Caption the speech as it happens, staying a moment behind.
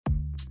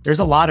there's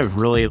a lot of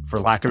really, for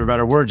lack of a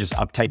better word, just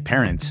uptight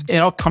parents. It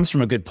all comes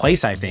from a good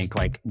place, I think,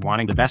 like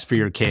wanting the best for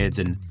your kids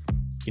and,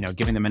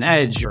 giving them an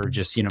edge or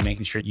just,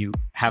 making sure you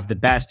have the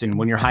best. And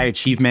when you're high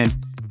achievement,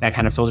 that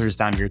kind of filters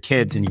down to your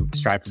kids and you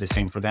strive for the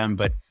same for them.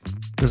 But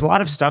there's a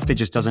lot of stuff that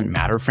just doesn't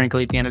matter,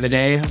 frankly, at the end of the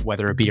day,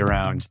 whether it be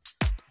around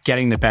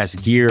getting the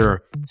best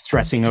gear,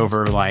 stressing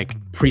over like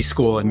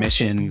preschool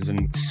admissions.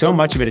 And so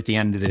much of it at the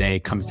end of the day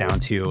comes down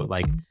to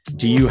like,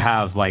 do you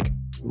have like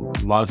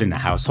love in the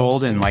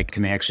household and like,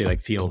 can they actually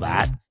like feel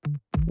that?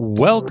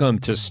 Welcome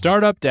to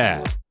Startup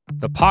Dad,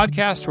 the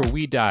podcast where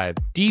we dive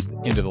deep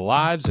into the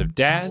lives of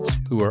dads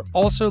who are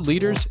also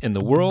leaders in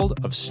the world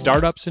of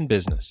startups and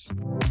business.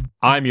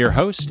 I'm your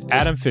host,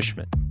 Adam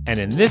Fishman, and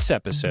in this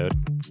episode,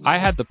 I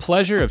had the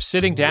pleasure of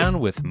sitting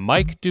down with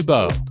Mike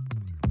Duboe.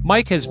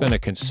 Mike has been a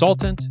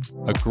consultant,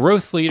 a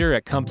growth leader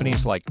at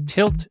companies like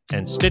Tilt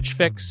and Stitch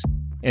Fix,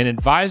 an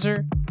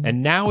advisor,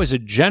 and now is a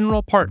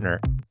general partner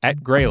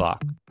at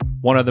Greylock,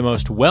 one of the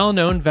most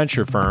well-known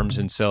venture firms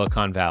in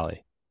Silicon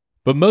Valley.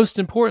 But most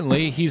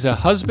importantly, he's a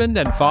husband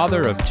and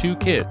father of 2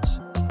 kids.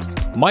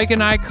 Mike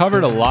and I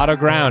covered a lot of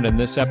ground in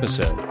this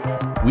episode.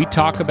 We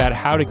talk about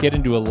how to get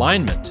into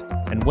alignment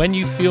and when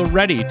you feel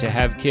ready to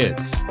have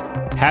kids,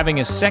 having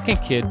a second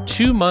kid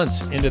 2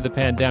 months into the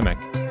pandemic,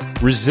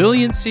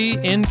 resiliency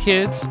in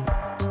kids,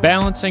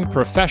 balancing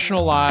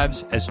professional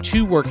lives as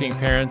 2 working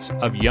parents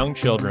of young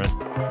children,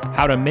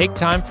 how to make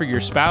time for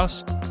your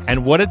spouse,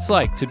 and what it's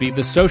like to be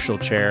the social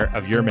chair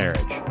of your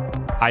marriage.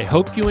 I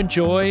hope you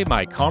enjoy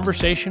my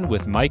conversation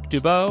with Mike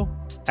Duboe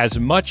as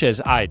much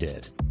as I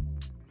did.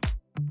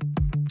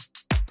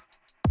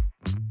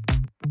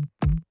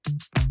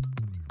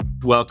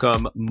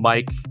 Welcome,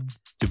 Mike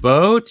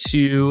Duboe,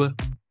 to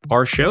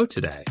our show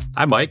today.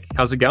 Hi, Mike.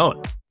 How's it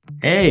going?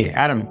 Hey,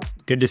 Adam.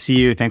 Good to see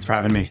you. Thanks for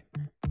having me.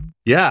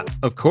 Yeah,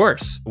 of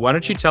course. Why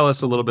don't you tell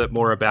us a little bit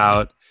more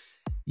about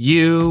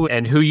you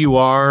and who you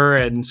are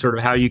and sort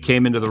of how you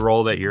came into the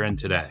role that you're in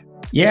today?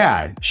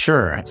 Yeah,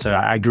 sure. So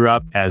I grew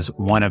up as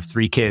one of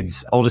 3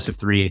 kids, oldest of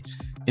 3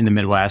 in the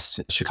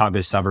Midwest,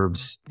 Chicago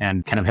suburbs,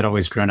 and kind of had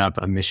always grown up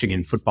a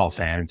Michigan football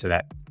fan. So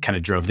that kind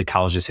of drove the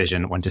college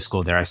decision, went to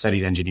school there. I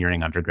studied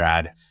engineering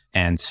undergrad.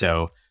 And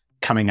so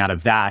coming out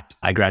of that,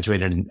 I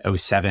graduated in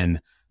 2007.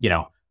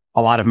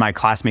 A lot of my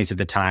classmates at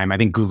the time, I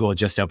think Google had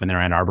just opened their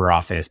Ann Arbor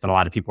office, but a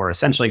lot of people were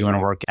essentially going to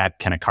work at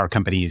kind of car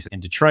companies in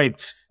Detroit.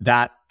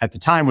 That at the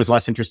time was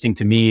less interesting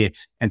to me.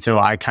 And so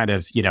I kind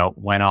of,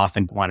 went off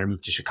and wanted to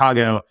move to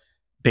Chicago.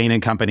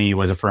 Bain & Company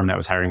was a firm that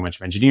was hiring a bunch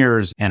of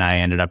engineers. And I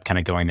ended up kind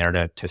of going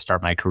there to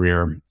start my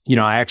career.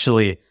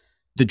 The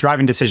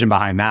driving decision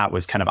behind that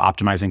was kind of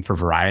optimizing for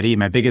variety.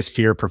 My biggest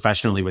fear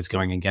professionally was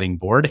going and getting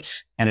bored.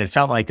 And it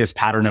felt like this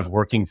pattern of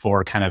working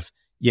for kind of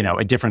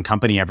a different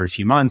company every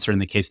few months, or in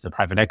the case of the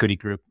private equity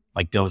group,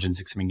 like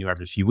diligencing something new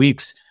every few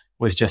weeks,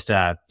 was just,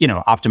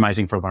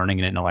 optimizing for learning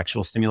and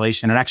intellectual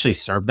stimulation. It actually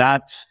served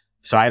that.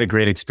 So I had a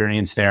great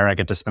experience there. I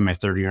got to spend my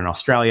 3rd year in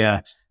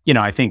Australia.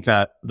 I think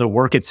that the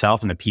work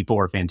itself and the people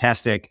were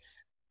fantastic.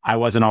 I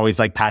wasn't always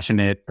like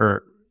passionate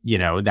or,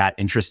 that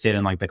interested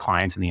in like the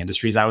clients and the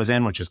industries I was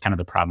in, which was kind of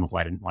the problem of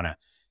why I didn't want to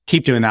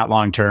keep doing that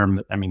long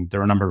term. I mean, there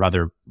were a number of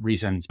other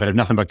reasons, but I have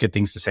nothing but good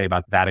things to say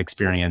about that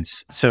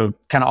experience. So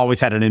kind of always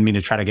had it in me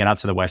to try to get out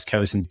to the West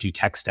Coast and do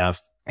tech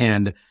stuff.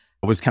 And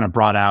I was kind of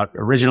brought out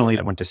originally.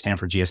 I went to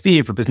Stanford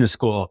GSB for business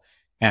school,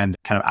 and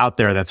kind of out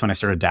there, that's when I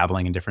started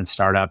dabbling in different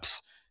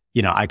startups.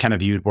 I kind of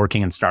viewed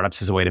working in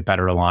startups as a way to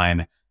better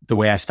align the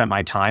way I spent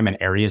my time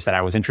in areas that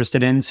I was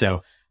interested in.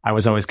 So I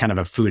was always kind of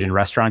a food and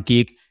restaurant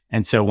geek.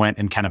 And so went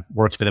and kind of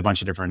worked with a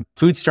bunch of different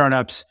food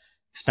startups.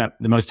 Spent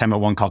the most time at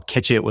one called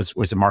Kitchit,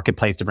 was a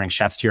marketplace to bring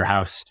chefs to your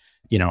house.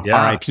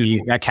 RIP,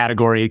 that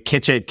category,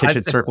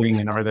 Kitchit circling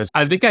and all this.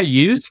 I think I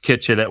used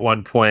Kitchit at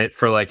one point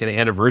for like an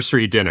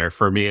anniversary dinner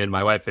for me and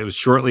my wife. It was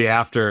shortly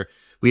after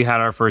we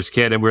had our first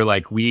kid, and we were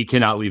like, we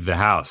cannot leave the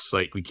house.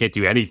 Like, we can't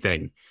do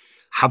anything.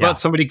 How about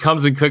somebody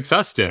comes and cooks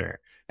us dinner?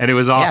 And it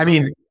was awesome.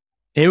 Yeah,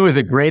 it was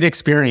a great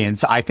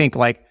experience. I think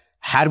like,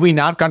 had we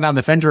not gone down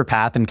the Fender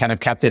path and kind of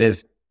kept it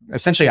as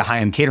essentially a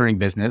high-end catering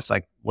business,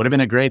 like would have been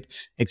a great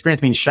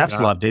experience. Chefs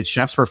loved it.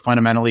 Chefs were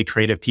fundamentally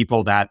creative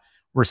people that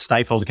were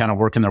stifled, kind of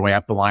working their way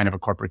up the line of a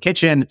corporate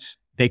kitchen.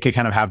 They could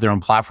kind of have their own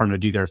platform to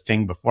do their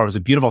thing before. It was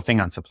a beautiful thing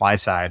on supply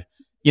side.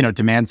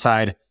 Demand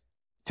side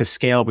to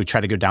scale, we try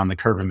to go down the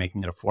curve and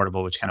making it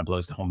affordable, which kind of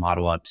blows the whole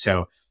model up.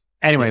 So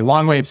anyway,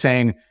 long way of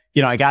saying,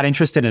 I got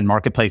interested in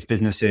marketplace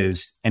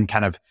businesses and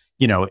kind of,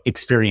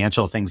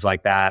 experiential things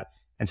like that.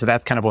 And so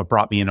that's kind of what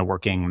brought me into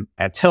working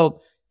at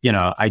Tilt.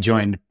 I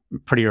joined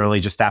pretty early,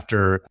 just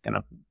after kind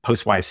of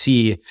post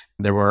YC.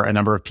 There were a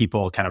number of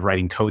people kind of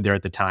writing code there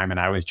at the time.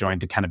 And I was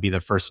joined to kind of be the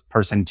first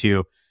person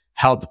to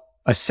help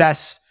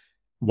assess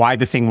why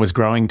the thing was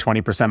growing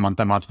 20%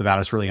 month on month without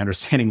us really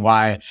understanding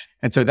why.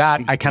 And so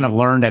that I kind of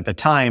learned at the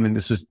time, and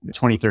this was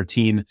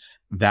 2013,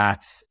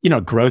 that,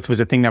 growth was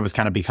a thing that was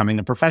kind of becoming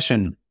a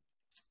profession.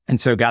 And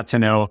so got to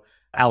know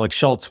Alex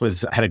Schultz,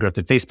 was head of growth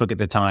at Facebook at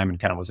the time, and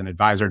kind of was an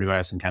advisor to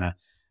us and kind of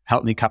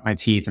helped me cut my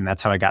teeth. And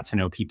that's how I got to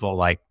know people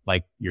like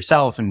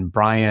yourself and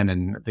Brian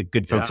and the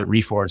good folks at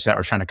Reforge that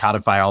were trying to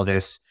codify all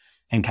this,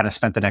 and kind of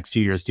spent the next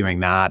few years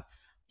doing that.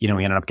 We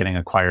ended up getting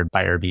acquired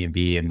by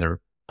Airbnb, and there are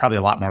probably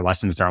a lot more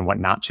lessons there on what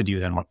not to do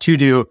than what to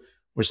do,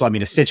 which led me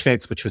to Stitch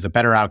Fix, which was a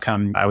better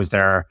outcome. I was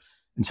there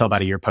until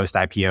about a year post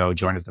IPO,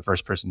 joined as the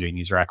first person doing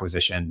user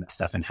acquisition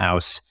stuff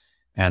in-house.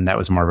 And that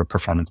was more of a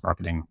performance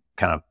marketing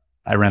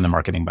I ran the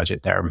marketing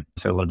budget there.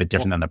 So a little bit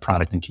different than the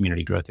product and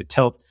community growth at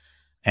Tilt.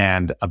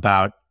 And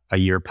about a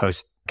year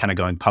post kind of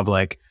going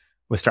public,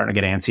 was starting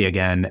to get antsy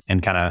again,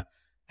 and kind of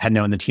had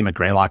known the team at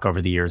Greylock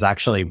over the years.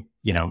 Actually,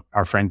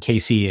 our friend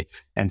Casey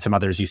and some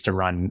others used to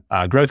run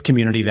a growth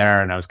community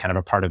there, and I was kind of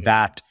a part of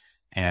that.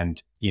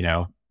 And,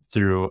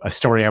 through a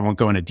story I won't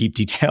go into deep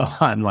detail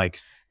on,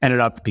 ended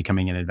up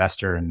becoming an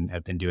investor, and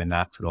have been doing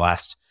that for the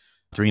last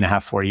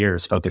 3.5, 4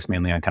 years, focused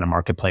mainly on kind of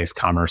marketplace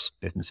commerce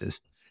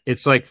businesses.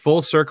 It's like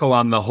full circle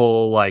on the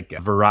whole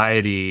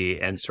variety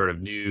and sort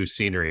of new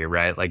scenery,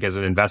 right? As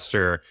an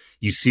investor,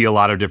 you see a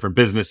lot of different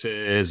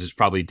businesses. There's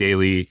probably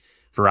daily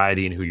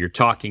variety in who you're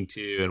talking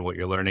to and what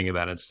you're learning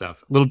about and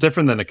stuff. A little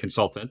different than a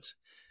consultant.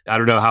 I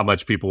don't know how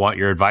much people want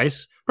your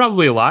advice.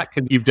 Probably a lot,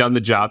 because you've done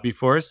the job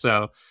before.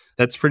 So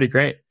that's pretty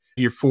great.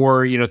 You're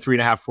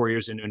 3.5, 4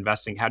 years into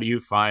investing. How do you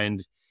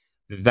find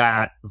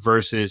that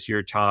versus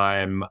your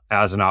time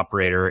as an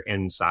operator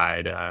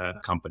inside a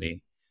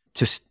company?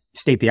 Just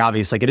state the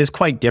obvious, it is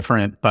quite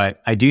different,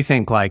 but I do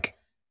think a lot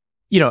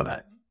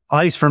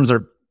of these firms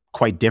are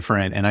quite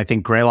different. And I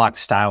think Greylock's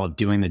style of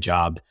doing the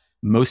job,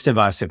 most of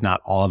us, if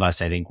not all of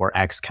us, I think were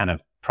ex kind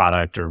of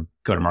product or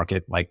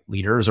go-to-market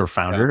leaders or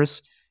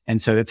founders. Yeah.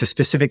 And so it's a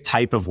specific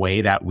type of way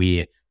that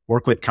we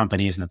work with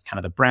companies, and that's kind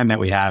of the brand that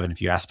we have. And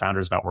if you ask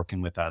founders about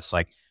working with us,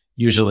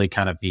 usually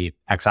kind of the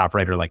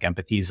ex-operator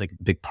empathy is a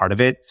big part of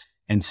it.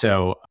 And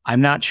so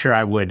I'm not sure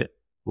I would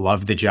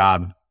love the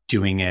job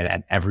doing it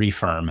at every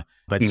firm,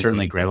 but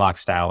certainly Greylock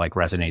style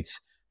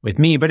resonates with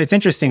me. But it's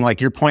interesting,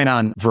 your point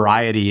on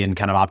variety and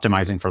kind of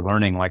optimizing for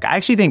learning. I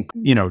actually think,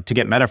 to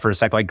get meta for a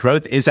sec,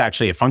 growth is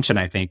actually a function,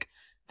 I think,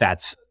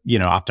 that's,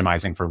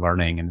 optimizing for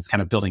learning, and it's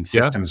kind of building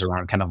systems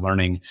around kind of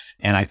learning.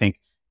 And I think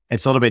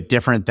it's a little bit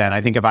different than,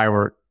 I think if I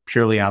were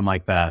purely on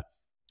the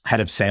head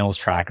of sales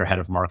track or head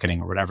of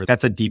marketing or whatever,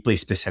 that's a deeply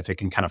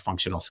specific and kind of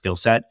functional skill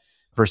set,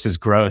 versus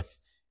growth.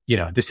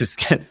 This is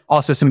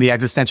also some of the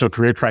existential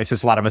career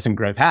crisis a lot of us in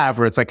growth have,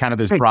 where it's kind of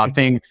this broad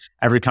thing.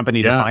 Every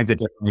company defines it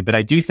differently. But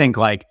I do think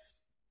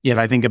if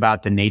I think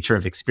about the nature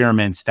of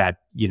experiments that,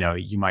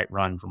 you might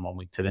run from one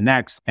week to the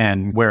next,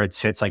 and where it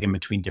sits in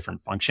between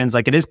different functions,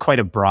 it is quite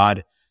a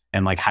broad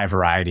and high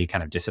variety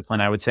kind of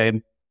discipline, I would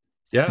say.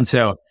 Yeah. And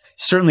so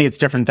certainly it's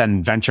different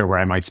than venture, where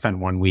I might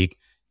spend 1 week,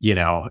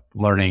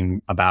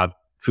 learning about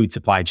food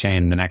supply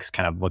chain, the next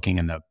kind of looking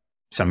into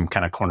some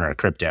kind of corner of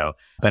crypto.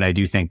 But I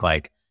do think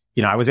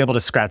I was able to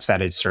scratch that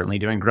itch certainly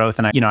doing growth.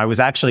 And I was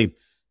actually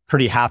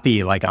pretty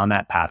happy on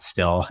that path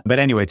still. But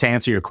anyway, to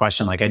answer your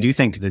question, I do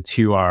think the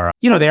two are,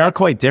 they are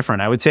quite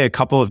different. I would say a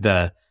couple of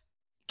the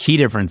key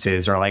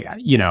differences are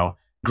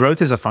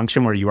growth is a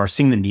function where you are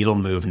seeing the needle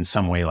move in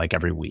some way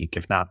every week,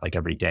 if not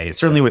every day.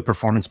 Certainly with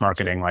performance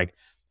marketing,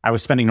 I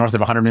was spending north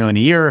of 100 million a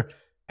year.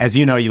 As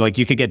you know,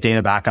 you could get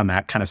data back on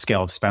that kind of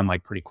scale of spend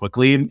pretty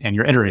quickly, and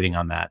you're iterating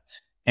on that.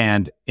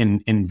 And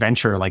in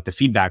venture, the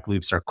feedback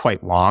loops are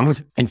quite long.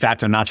 In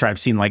fact, I'm not sure I've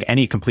seen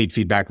any complete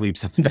feedback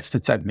loops of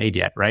investments I've made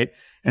yet, right?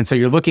 And so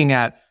you're looking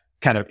at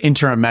kind of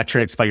interim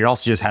metrics, but you're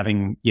also just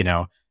having,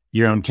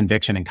 your own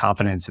conviction and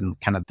confidence in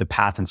kind of the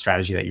path and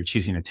strategy that you're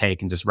choosing to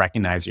take, and just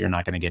recognize that you're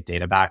not going to get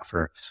data back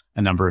for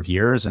a number of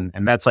years.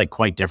 And that's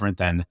quite different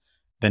than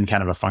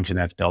kind of a function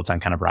that's built on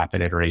kind of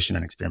rapid iteration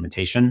and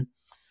experimentation.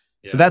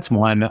 Yeah. So that's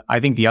one. I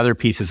think the other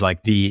piece is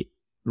the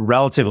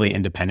relatively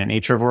independent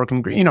nature of work.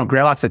 And,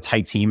 Greylock's a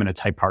tight team and a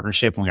tight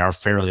partnership, and we are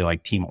fairly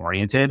team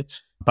oriented.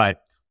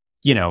 But,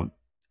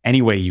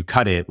 any way you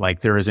cut it,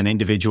 there is an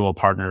individual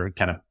partner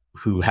kind of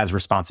who has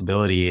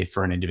responsibility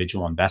for an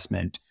individual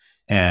investment.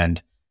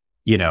 And,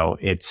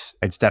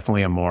 it's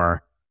definitely a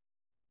more,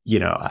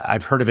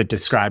 I've heard of it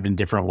described in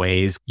different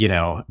ways,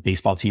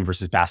 baseball team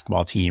versus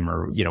basketball team,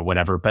 or,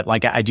 whatever. But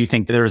I do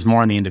think there's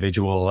more on the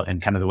individual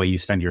and kind of the way you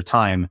spend your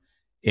time.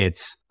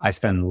 I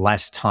spend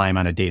less time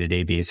on a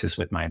day-to-day basis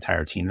with my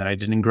entire team than I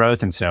did in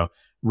growth. And so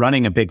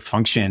running a big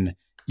function,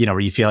 where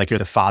you feel you're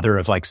the father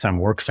of some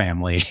work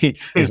family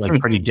is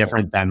pretty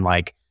different than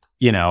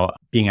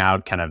being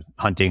out kind of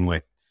hunting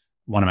with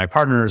one of my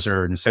partners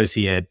or an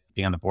associate,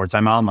 being on the boards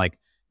I'm on.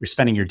 You're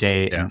spending your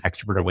day in an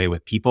extroverted way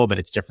with people, but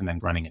it's different than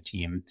running a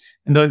team.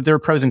 And there are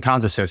pros and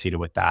cons associated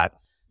with that.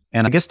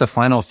 And I guess the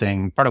final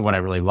thing, part of what I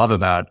really love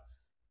about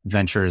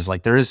venture is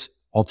there is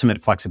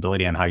ultimate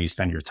flexibility on how you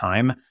spend your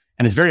time.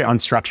 And it's very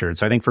unstructured.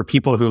 So I think for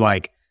people who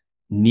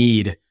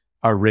need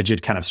a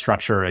rigid kind of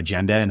structure or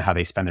agenda and how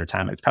they spend their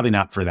time, it's probably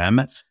not for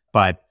them.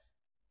 But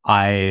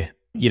I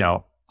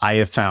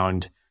have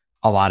found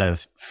a lot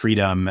of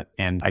freedom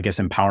and I guess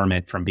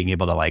empowerment from being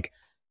able to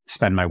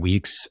spend my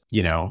weeks,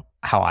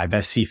 how I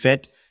best see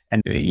fit.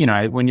 And,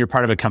 when you're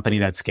part of a company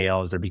that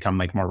scales, there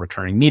become more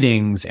recurring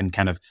meetings and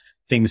kind of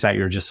things that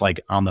you're just like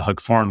on the hook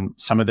for. And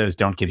some of those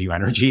don't give you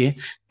energy.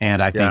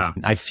 And I think,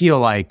 I feel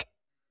like,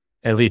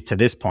 at least to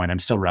this point, I'm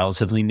still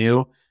relatively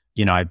new.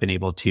 I've been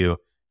able to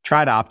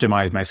try to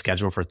optimize my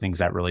schedule for things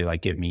that really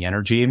like give me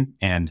energy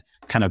and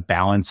kind of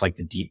balance like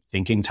the deep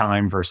thinking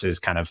time versus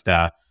kind of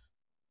the,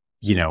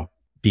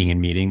 being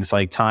in meetings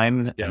like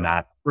time and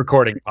not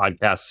recording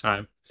podcast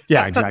time.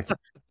 Yeah, exactly.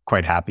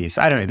 Quite happy.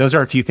 So I don't know. Those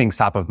are a few things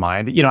top of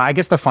mind. I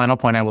guess the final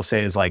point I will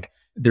say is like,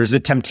 there's a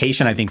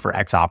temptation, I think, for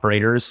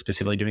ex-operators,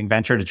 specifically doing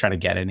venture, to try to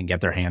get in and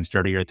get their hands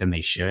dirtier than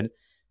they should.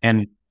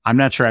 And I'm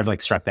not sure I've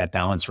like struck that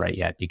balance right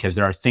yet, because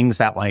there are things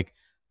that like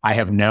I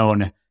have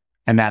known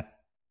and that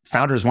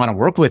founders want to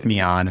work with me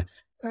on,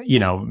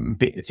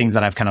 things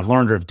that I've kind of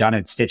learned or have done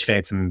at Stitch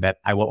Fix, and that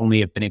I will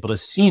only have been able to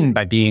see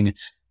by being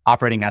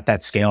operating at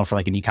that scale for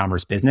like an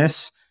e-commerce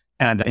business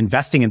and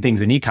investing in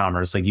things in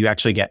e-commerce. Like you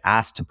actually get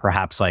asked to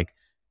perhaps like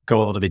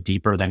go a little bit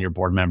deeper than your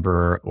board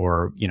member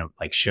or,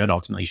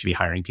 ultimately you should be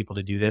hiring people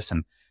to do this.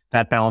 And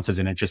that balance is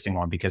an interesting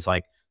one, because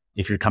like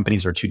if your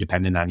companies are too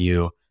dependent on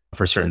you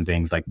for certain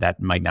things, like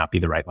that might not be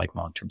the right like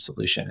long-term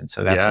solution. And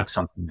so that's like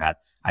something that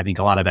I think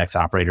a lot of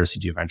ex-operators who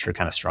do venture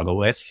kind of struggle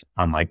with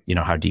on like,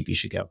 how deep you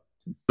should go.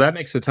 That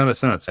makes a ton of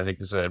sense. I think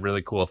this is a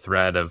really cool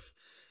thread of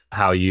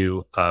how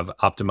you have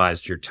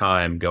optimized your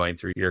time going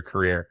through your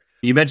career.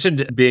 You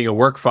mentioned being a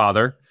work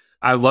father.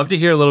 I'd love to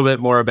hear a little bit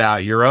more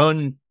about your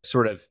own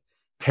sort of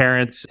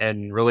parents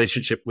and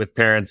relationship with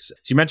parents. So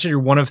you mentioned you're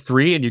one of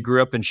three and you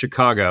grew up in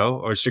Chicago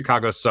or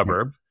Chicago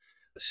suburb.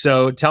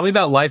 So tell me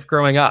about life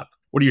growing up.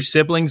 What are your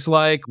siblings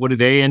like? What are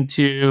they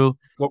into?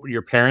 What were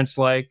your parents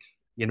like?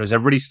 Is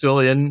everybody still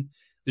in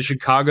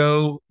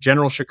the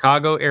general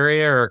Chicago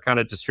area, or kind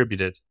of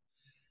distributed?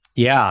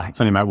 Yeah. It's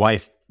funny. My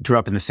wife grew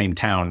up in the same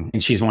town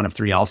and she's one of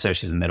three also.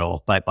 She's in the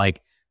middle, but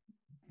like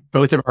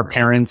both of our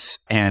parents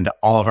and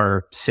all of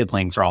our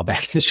siblings are all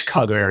back in the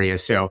Chicago area.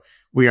 So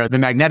the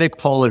magnetic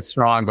pull is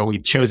strong, but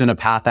we've chosen a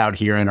path out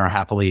here and are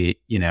happily,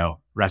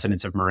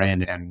 residents of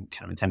Marin and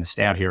kind of intend to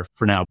stay out here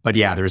for now. But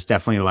yeah, there's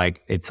definitely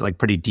it's like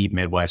pretty deep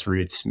Midwest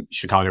roots,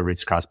 Chicago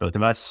roots across both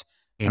of us.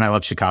 And I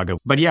love Chicago.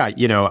 But yeah,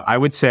 I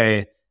would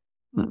say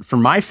for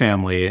my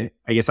family,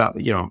 I guess,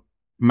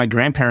 my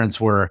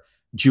grandparents were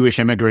Jewish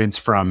immigrants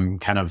from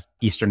kind of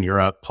Eastern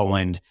Europe,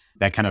 Poland,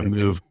 that kind of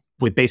moved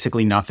with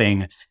basically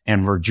nothing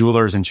and were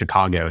jewelers in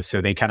Chicago.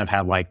 So they kind of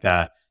had like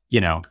the,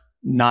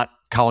 not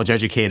college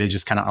educated,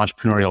 just kind of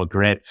entrepreneurial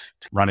grit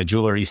to run a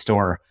jewelry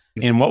store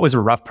in what was a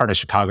rough part of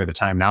Chicago at the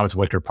time. Now it's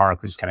Wicker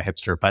Park, which is kind of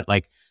hipster, but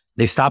like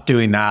they stopped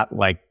doing that.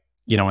 Like,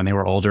 when they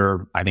were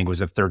older, I think it was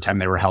the third time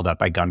they were held up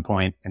by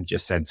gunpoint and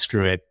just said,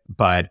 screw it.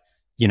 But,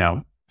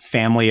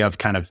 family of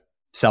kind of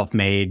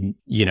self-made,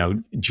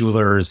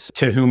 jewelers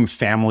to whom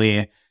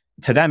to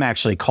them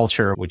actually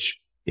culture, which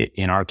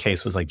in our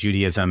case was like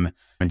Judaism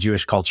and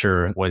Jewish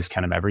culture was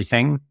kind of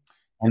everything.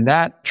 And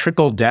that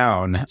trickled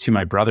down to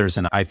my brothers.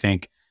 And I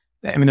think,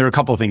 there were a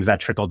couple of things that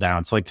trickled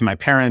down. So like to my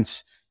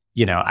parents,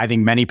 I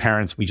think many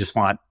parents, we just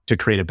want to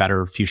create a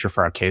better future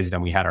for our kids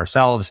than we had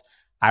ourselves.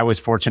 I was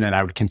fortunate.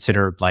 I would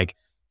consider like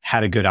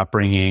had a good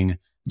upbringing.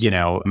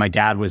 My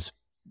dad was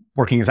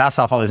working his ass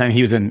off all the time.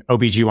 He was an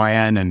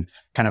OBGYN and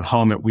kind of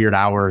home at weird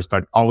hours,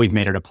 but always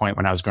made it a point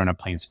when I was growing up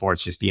playing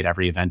sports, just be at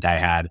every event I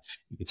had.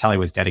 You could tell he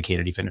was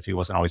dedicated, even if he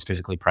wasn't always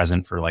physically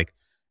present for like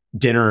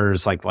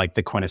dinners, like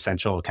the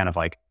quintessential kind of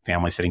like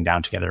family sitting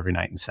down together every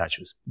night and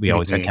such. We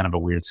always had kind of a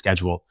weird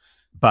schedule.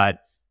 But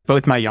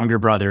both my younger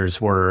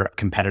brothers were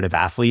competitive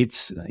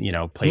athletes,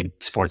 played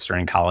sports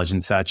during college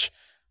and such.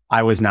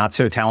 I was not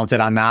so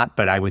talented on that,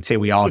 but I would say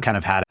we all kind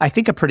of had, I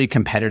think, a pretty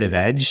competitive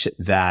edge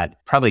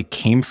that probably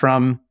came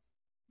from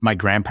my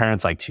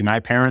grandparents, like to my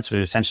parents, but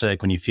essentially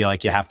like when you feel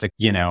like you have to,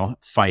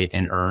 fight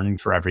and earn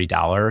for every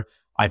dollar,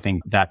 I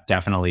think that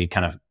definitely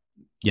kind of,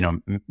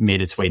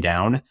 made its way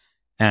down.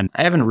 And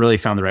I haven't really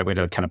found the right way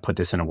to kind of put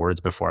this into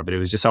words before, but it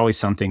was just always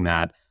something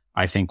that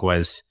I think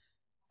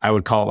I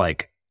would call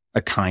like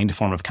a kind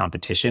form of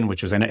competition,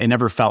 which was, it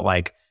never felt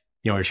like,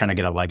 we're trying to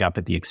get a leg up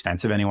at the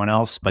expense of anyone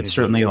else, but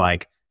certainly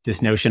like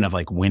this notion of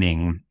like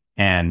winning.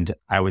 And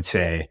I would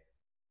say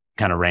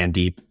kind of ran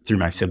deep through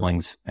my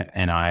siblings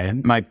and I.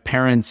 My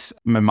parents,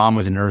 my mom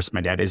was a nurse,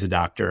 my dad is a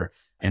doctor.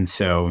 And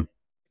so,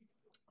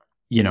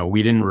 we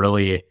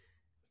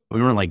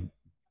weren't like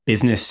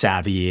business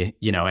savvy,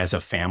 as a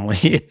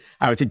family.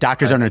 I would say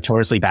doctors are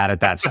notoriously bad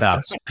at that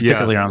stuff,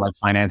 particularly around like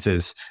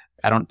finances.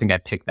 I don't think I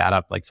picked that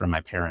up like from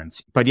my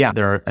parents. But yeah,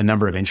 there are a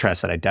number of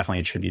interests that I definitely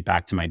attribute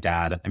back to my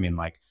dad.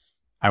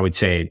 I would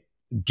say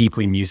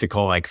deeply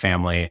musical like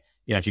family.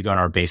 If you go in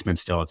our basement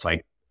still, it's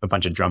like a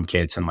bunch of drum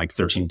kits and like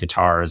 13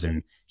 guitars.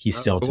 And he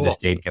still to this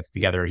day gets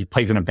together. He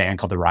plays in a band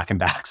called the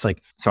Rockin'Backs.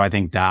 So I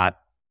think that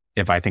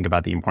if I think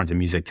about the importance of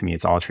music to me,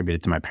 it's all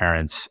attributed to my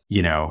parents,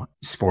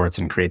 sports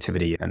and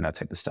creativity and that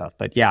type of stuff.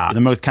 But yeah, the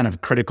most kind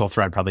of critical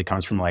thread probably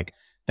comes from like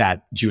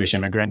that Jewish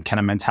immigrant kind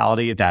of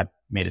mentality that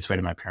made its way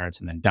to my parents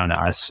and then down to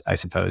us, I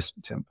suppose.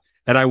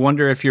 And I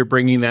wonder if you're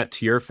bringing that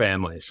to your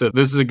family. So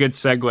this is a good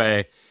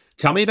segue.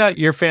 Tell me about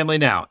your family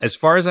now. As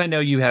far as I know,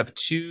 you have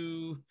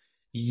two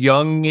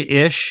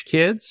young-ish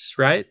kids,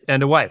 right?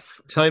 And a wife.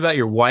 Tell me about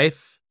your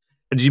wife.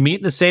 Did you meet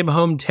in the same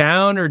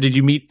hometown or did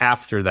you meet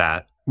after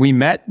that? We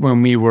met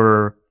when we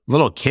were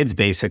little kids,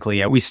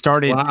 basically. We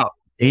started Wow.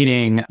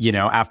 dating,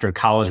 after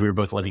college. We were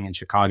both living in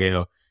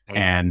Chicago.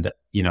 And,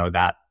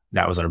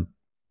 that was our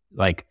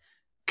like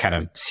kind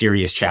of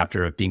serious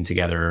chapter of being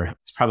together.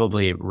 It's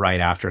probably right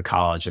after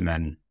college. And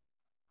then,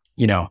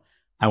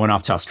 I went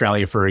off to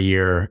Australia for a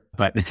year,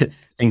 but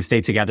things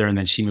stayed together. And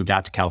then she moved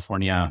out to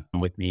California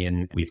with me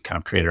and we've kind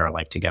of created our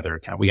life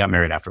together. We got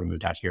married after we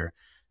moved out here,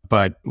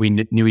 but we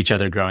knew each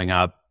other growing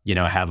up,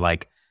 had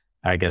like,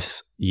 I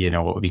guess,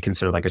 what would be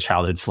considered like a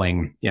childhood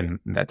fling and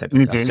that type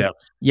of stuff. So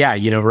yeah,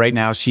 right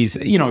now she's,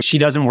 she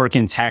doesn't work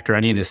in tech or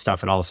any of this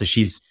stuff at all. So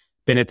she's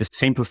been at the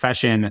same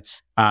profession,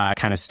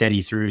 kind of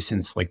steady through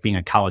since like being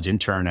a college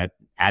intern at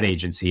ad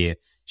agency.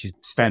 She's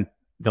spent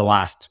the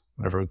last,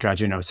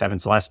 graduated in 07,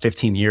 so the last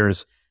 15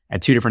 years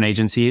at 2 different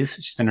agencies.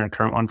 She's been in her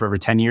current one for over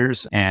 10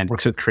 years and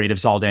works with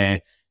creatives all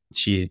day.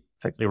 She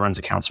effectively runs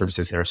account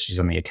services there. So she's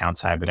on the account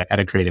side, but at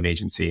a creative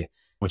agency,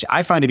 which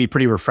I find to be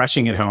pretty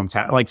refreshing at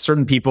hometown. Like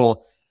certain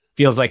people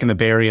feels like in the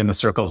Bay Area and the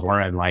circles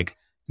we're in, like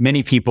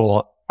many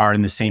people are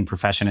in the same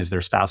profession as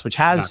their spouse, which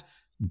has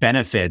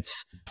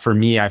benefits. For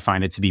me, I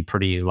find it to be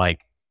pretty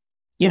like,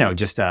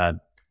 just a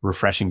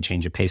refreshing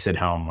change of pace at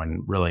home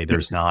when really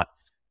there's not,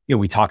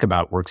 we talk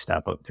about work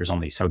stuff, but there's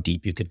only so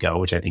deep you could go,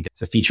 which I think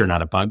it's a feature,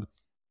 not a bug.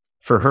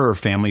 For her,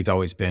 family's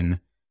always been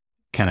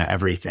kind of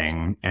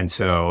everything. And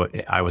so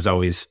I was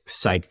always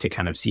psyched to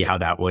kind of see how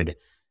that would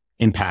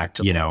impact,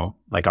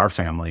 like our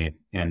family.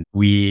 And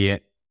we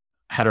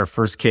had our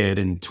first kid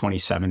in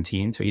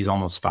 2017. So he's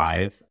almost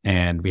 5.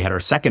 And we had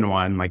our second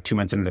one, like 2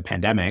 months into the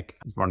pandemic.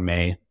 He was born in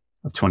May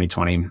of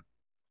 2020.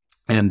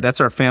 And that's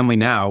our family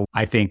now.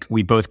 I think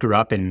we both grew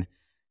up in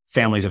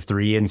families of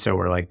 3. And so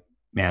we're like,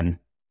 man,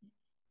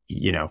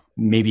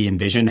 maybe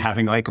envision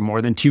having like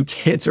more than 2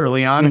 kids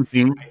early on.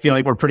 I feel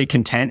like we're pretty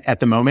content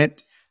at the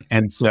moment.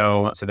 And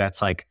so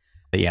that's like,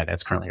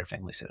 that's currently our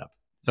family setup.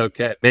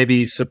 Okay.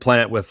 Maybe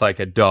supplant with like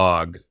a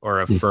dog or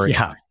a furry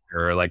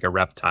or like a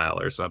reptile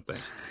or something.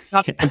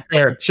 Not to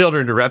compare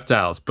children to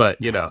reptiles, but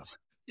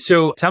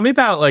So tell me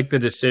about like the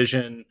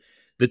decision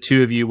the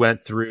two of you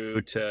went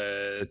through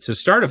to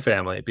start a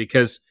family,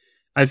 because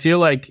I feel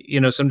like,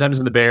 sometimes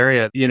in the Bay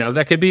Area,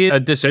 that could be a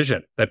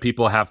decision that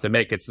people have to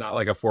make. It's not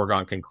like a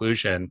foregone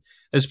conclusion,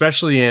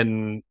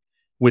 especially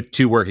with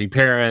 2 working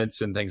parents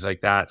and things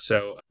like that.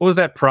 So what was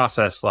that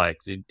process like?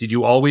 Did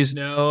you always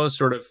know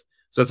sort of,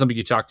 is that something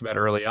you talked about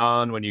early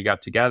on when you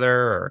got together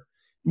or?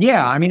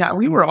 Yeah. I mean,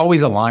 we were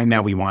always aligned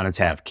that we wanted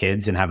to have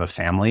kids and have a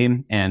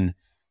family. And,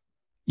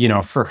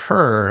 for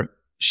her,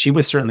 she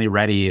was certainly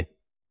ready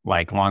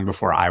like long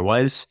before I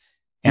was.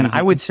 And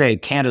I would say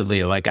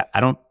candidly, like, I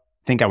don't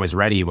think I was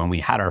ready when we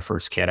had our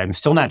first kid. I'm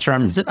still not sure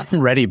I'm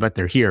ready, but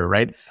they're here.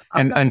 Right.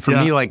 And for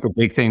me, like the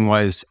big thing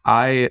was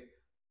I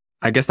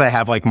guess I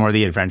have like more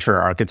the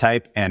adventurer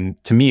archetype.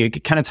 And to me,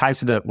 it kind of ties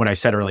to what I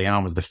said early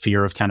on was the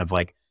fear of kind of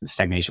like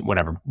stagnation,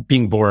 whatever,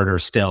 being bored or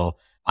still.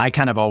 I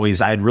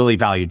had really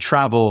valued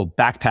travel,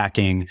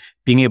 backpacking,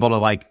 being able to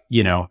like,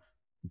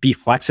 be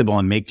flexible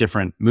and make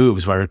different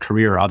moves, whether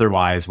career or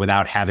otherwise,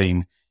 without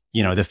having,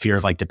 the fear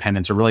of like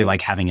dependence or really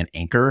like having an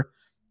anchor.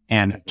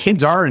 And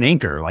kids are an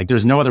anchor. Like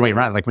there's no other way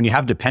around it. Like when you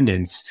have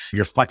dependence,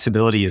 your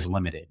flexibility is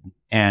limited.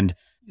 And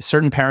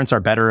certain parents are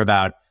better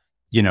about,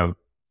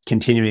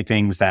 continuing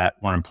things that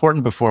were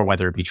important before,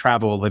 whether it be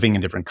travel, living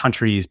in different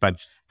countries,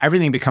 but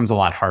everything becomes a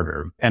lot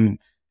harder. And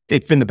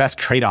it's been the best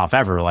trade-off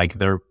ever. Like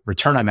the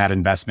return on that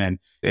investment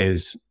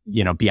is,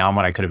 beyond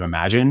what I could have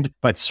imagined.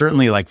 But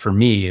certainly like for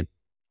me,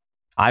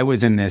 I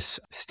was in this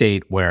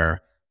state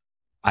where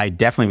I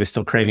definitely was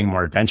still craving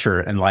more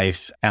adventure in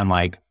life and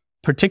like,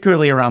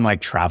 particularly around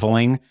like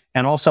traveling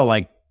and also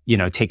like,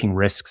 taking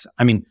risks.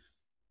 I mean,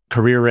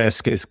 career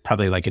risk is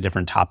probably like a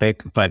different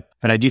topic, but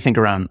I do think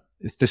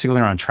specifically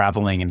around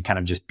traveling and kind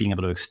of just being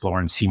able to explore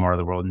and see more of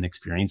the world and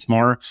experience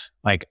more.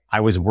 Like I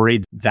was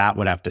worried that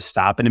would have to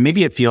stop. And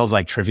maybe it feels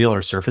like trivial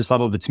or surface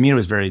level, but to me, it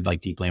was very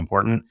like deeply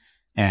important.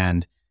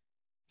 And,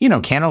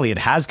 candidly, it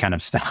has kind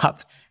of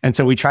stopped. And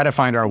so we try to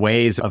find our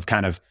ways of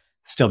kind of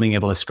still being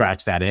able to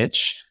scratch that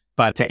itch.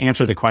 But to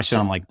answer the question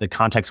on like the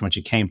context in which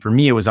it came, for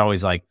me, it was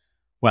always like,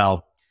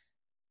 well,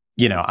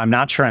 I'm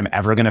not sure I'm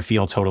ever going to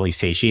feel totally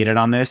satiated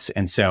on this.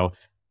 And so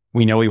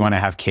we know we want to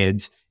have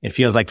kids. It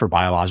feels like for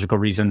biological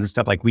reasons and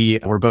stuff, like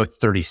we're both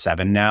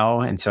 37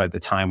 now. And so at the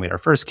time we had our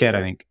first kid,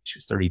 I think she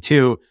was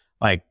 32.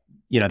 Like,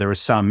 there was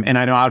some, and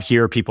I know out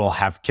here people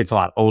have kids a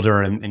lot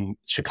older. And in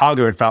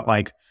Chicago, it felt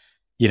like,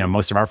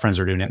 most of our friends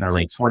were doing it in their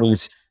late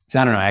 40s.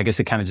 So I don't know. I guess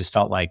it kind of just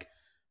felt like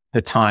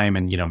the time.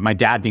 And, my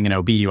dad being an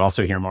OB, you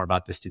also hear more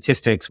about the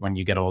statistics when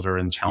you get older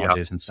and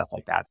challenges and stuff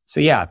like that. So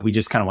yeah, we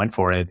just kind of went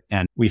for it.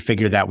 And we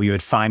figured that we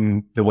would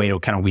find the way to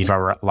kind of weave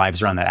our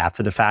lives around that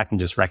after the fact and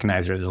just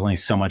recognize there's only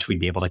so much we'd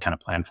be able to kind of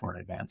plan for in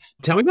advance.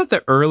 Tell me about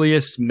the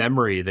earliest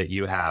memory that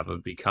you have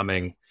of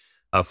becoming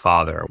a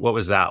father. What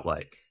was that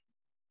like?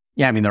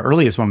 Yeah, I mean, the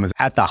earliest one was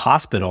at the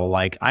hospital.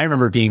 Like I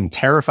remember being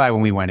terrified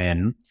when we went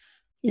in.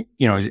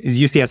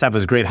 UCSF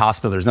was a great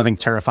hospital. There's nothing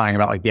terrifying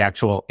about like the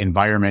actual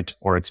environment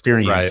or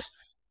experience, Right.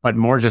 but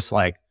more just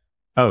like,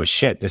 oh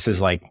shit, this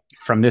is like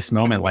from this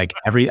moment, like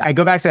I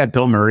go back to that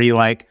Bill Murray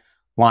like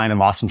line in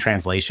Lost in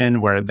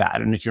Translation where I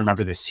don't know if you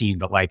remember this scene,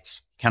 but like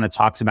kind of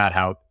talks about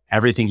how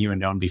everything you had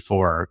known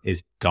before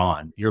is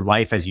gone. Your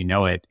life as you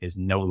know it is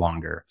no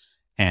longer.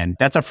 And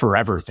that's a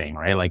forever thing,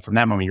 right? Like from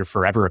that moment, you're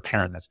forever a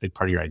parent. That's a big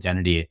part of your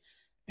identity.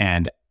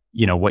 And,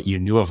 what you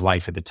knew of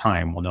life at the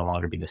time will no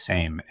longer be the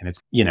same. And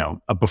it's,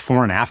 a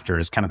before and after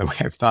is kind of the way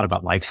I've thought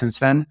about life since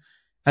then.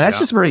 And that's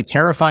just a very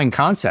terrifying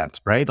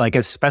concept, right? Like,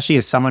 especially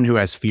as someone who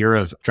has fear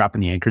of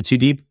dropping the anchor too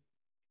deep.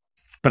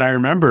 But I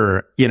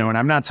remember, and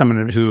I'm not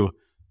someone who,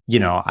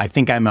 I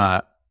think I'm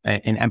an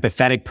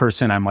empathetic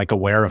person. I'm like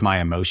aware of my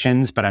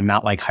emotions, but I'm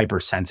not like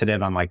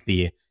hypersensitive on like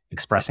the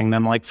expressing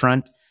them like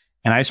front.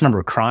 And I just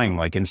remember crying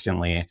like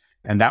instantly.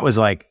 And that was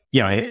like,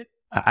 I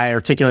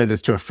articulated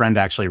this to a friend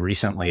actually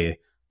recently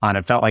on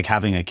it felt like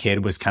having a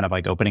kid was kind of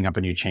like opening up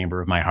a new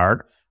chamber of my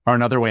heart. Or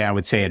another way I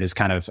would say it is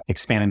kind of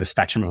expanding the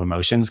spectrum of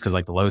emotions because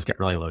like the lows get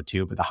really low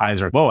too, but the highs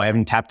are, whoa, I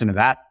haven't tapped into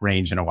that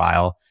range in a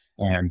while.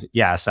 And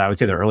yeah, so I would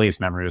say the earliest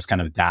memory was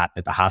kind of that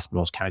at the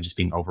hospital, kind of just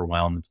being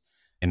overwhelmed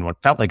in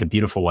what felt like a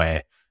beautiful way.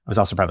 I was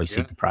also probably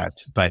sleep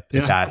deprived, but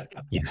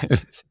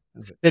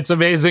It's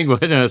amazing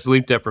what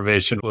sleep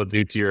deprivation will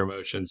do to your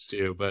emotions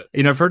too. But,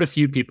 I've heard a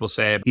few people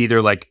say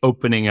either like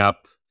opening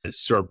up,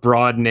 sort of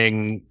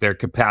broadening their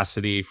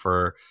capacity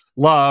for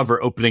love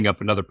or opening up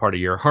another part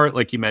of your heart,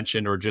 like you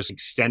mentioned, or just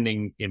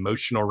extending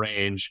emotional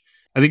range.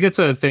 I think that's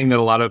a thing that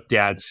a lot of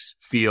dads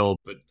feel,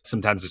 but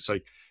sometimes it's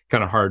like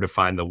kind of hard to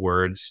find the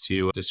words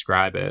to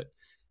describe it.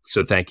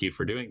 So thank you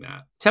for doing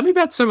that. Tell me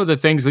about some of the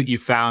things that you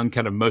found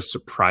kind of most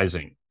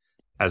surprising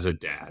as a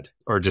dad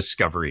or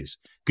discoveries,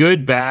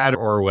 good, bad,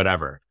 or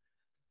whatever.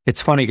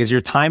 It's funny because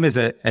your time as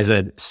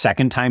a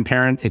second time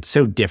parent, it's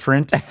so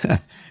different.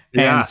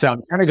 And so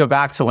I'm trying to go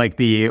back to like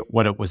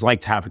what it was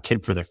like to have a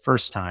kid for the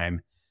first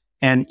time.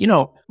 And,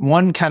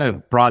 one kind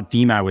of broad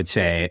theme I would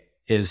say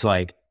is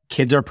like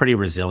kids are pretty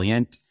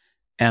resilient.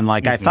 And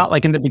like, I felt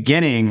like in the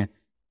beginning,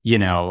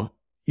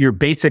 you're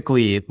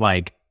basically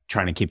like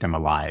trying to keep them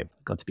alive.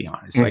 Let's be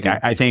honest. Like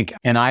I think,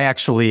 and I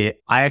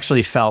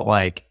actually felt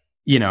like,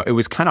 it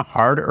was kind of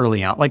hard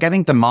early on. Like I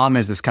think the mom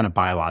has this kind of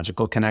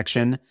biological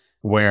connection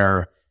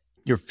where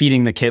you're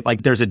feeding the kid.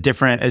 Like there's a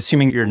different,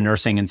 assuming you're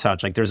nursing and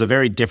such, like there's a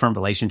very different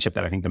relationship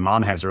that I think the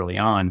mom has early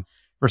on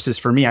versus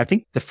for me. I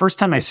think the first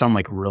time my son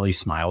like really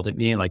smiled at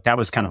me, like that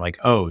was kind of like,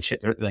 oh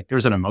shit, like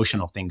there's an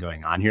emotional thing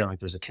going on here. Like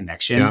there's a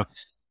connection. Yeah.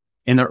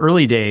 In the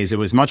early days, it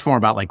was much more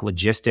about like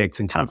logistics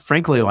and kind of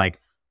frankly,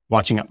 like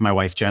watching my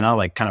wife, Jenna,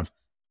 like kind of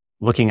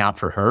looking out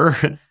for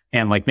her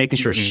and like making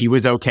sure she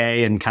was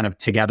okay and kind of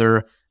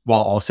together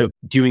while also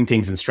doing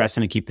things and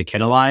stressing to keep the kid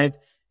alive.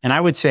 And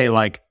I would say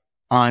like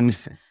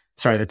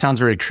sorry, that sounds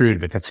very crude,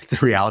 but that's the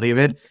reality of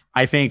it.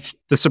 I think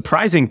the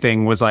surprising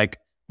thing was like,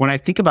 when I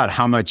think about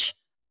how much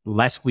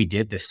less we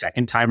did the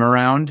second time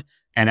around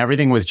and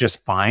everything was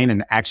just fine.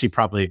 And actually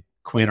probably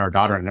Quinn, our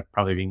daughter, ended up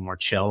probably being more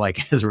chill,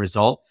 like as a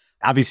result.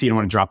 Obviously you don't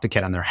want to drop the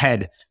kid on their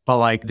head, but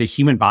like the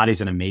human body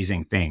is an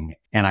amazing thing.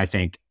 And I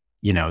think,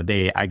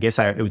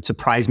 it would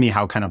surprise me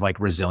how kind of like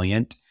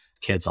resilient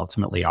kids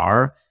ultimately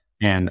are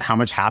and how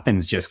much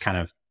happens just kind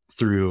of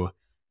through,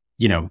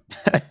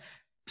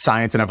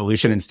 science and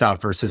evolution and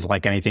stuff versus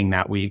like anything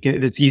that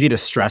it's easy to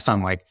stress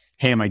on like,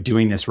 hey, am I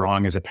doing this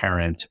wrong as a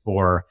parent?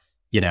 Or,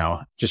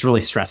 just really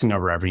stressing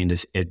over every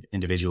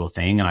individual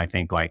thing. And I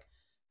think like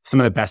some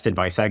of the best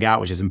advice I got,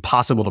 which is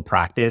impossible to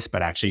practice,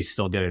 but actually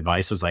still good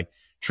advice was like,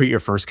 treat your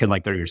first kid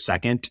like they're your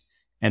second.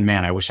 And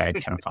man, I wish I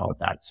had kind of followed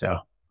that. So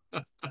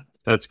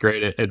that's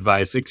great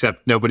advice,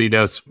 except nobody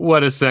knows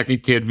what a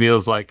second kid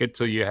feels like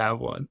until you have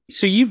one.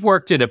 So you've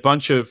worked at a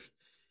bunch of,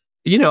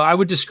 I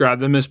would describe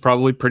them as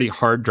probably pretty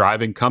hard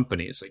driving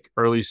companies, like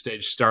early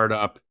stage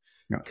startup,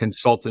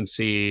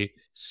 consultancy,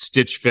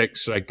 Stitch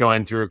Fix, like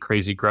going through a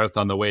crazy growth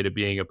on the way to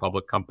being a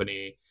public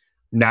company.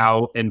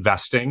 Now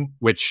investing,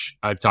 which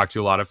I've talked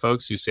to a lot of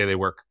folks who say they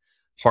work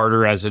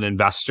harder as an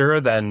investor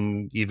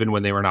than even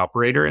when they were an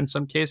operator in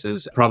some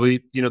cases.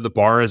 Probably, the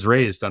bar is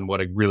raised on what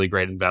a really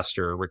great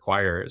investor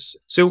requires.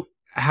 So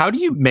how do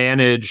you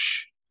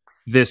manage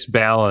this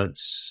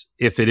balance,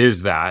 if it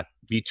is that,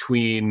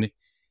 between,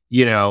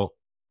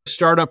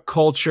 startup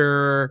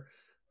culture,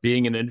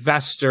 being an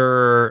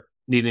investor,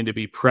 needing to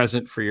be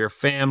present for your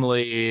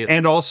family,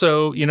 and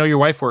also, your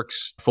wife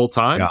works full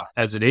time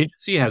as an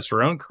agency, has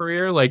her own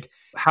career. Like,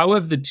 how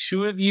have the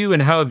two of you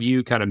and how have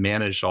you kind of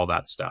managed all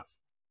that stuff?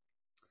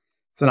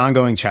 It's an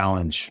ongoing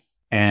challenge.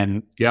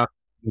 And,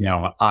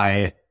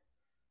 I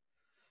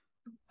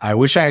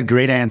wish I had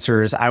great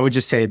answers. I would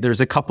just say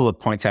there's a couple of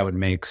points I would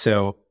make.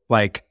 So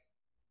like,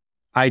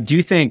 I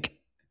do think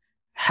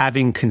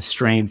having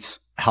constraints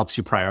helps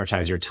you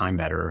prioritize your time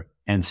better.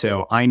 And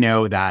so I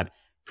know that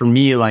for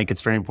me, like,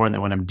 it's very important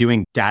that when I'm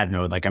doing dad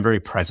mode, like I'm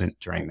very present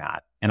during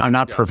that. And I'm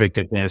not perfect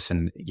at this.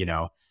 And,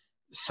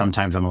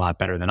 sometimes I'm a lot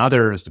better than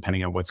others,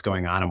 depending on what's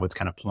going on and what's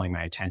kind of pulling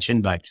my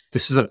attention. But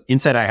this was an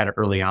insight I had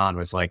early on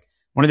was like,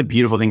 one of the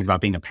beautiful things about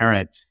being a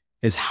parent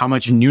is how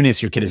much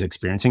newness your kid is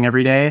experiencing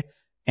every day.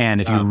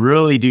 And if you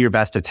really do your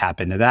best to tap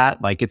into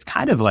that, like, it's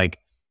kind of like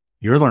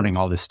you're learning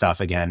all this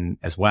stuff again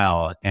as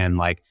well. And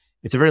like,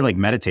 it's a very like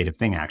meditative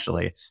thing,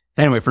 actually.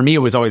 Anyway, for me, it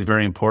was always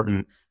very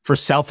important for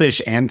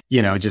selfish and,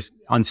 just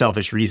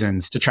unselfish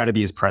reasons to try to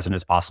be as present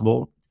as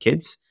possible with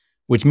kids,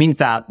 which means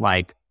that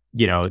like,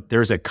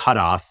 there's a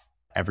cutoff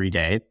every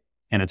day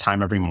and a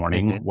time every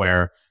morning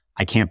where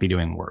I can't be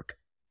doing work.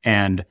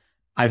 And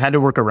I've had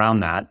to work around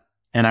that.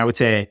 And I would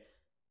say,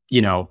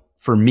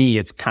 for me,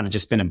 it's kind of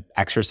just been an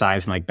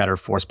exercise in like better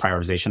force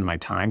prioritization of my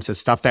time. So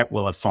stuff that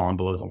will have fallen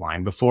below the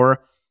line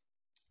before,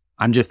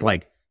 I'm just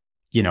like,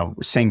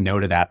 saying no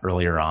to that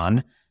earlier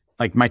on.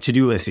 Like my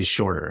to-do list is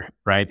shorter,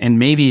 right? And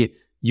maybe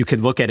you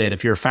could look at it,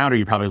 if you're a founder,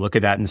 you probably look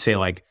at that and say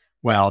like,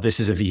 well, this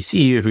is a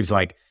VC who's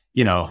like,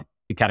 you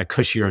got a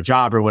cushier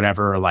job or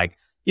whatever. Or like,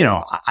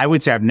 I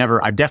would say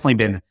I've definitely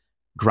been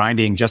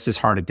grinding just as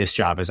hard at this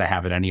job as I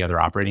have at any other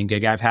operating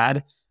gig I've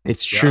had.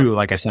 It's true,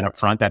 like I said up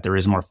front, that there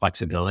is more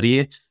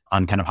flexibility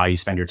on kind of how you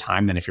spend your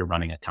time than if you're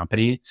running a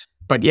company.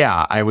 But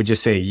yeah, I would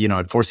just say,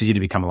 it forces you to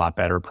become a lot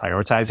better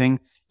prioritizing,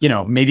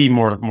 maybe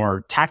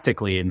more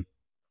tactically. And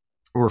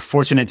we're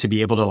fortunate to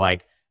be able to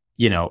like,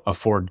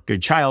 afford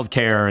good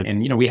childcare.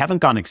 And, we haven't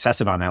gone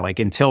excessive on that. Like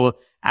until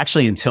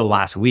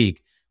last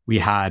week, we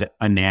had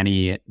a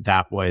nanny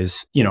that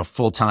was,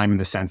 full-time in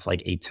the sense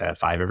like 8 to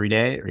 5 every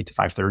day or 8 to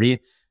 5:30.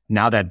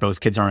 Now that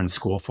both kids are in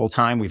school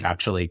full-time, we've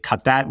actually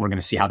cut that. We're going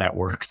to see how that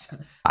works.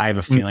 I have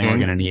a feeling we're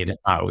going to need,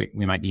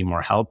 we might need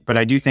more help. But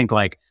I do think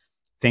like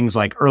things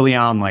like early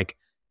on, like,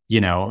 we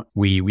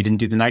didn't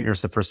do the night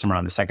nurse the first time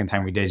around. The second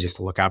time we did, just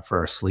to look out for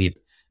our sleep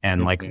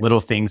and like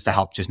little things to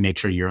help just make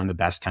sure you're in the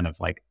best kind of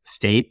like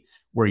state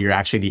where you're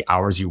actually, the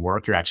hours you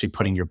work, you're actually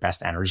putting your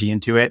best energy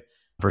into it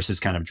versus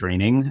kind of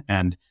draining.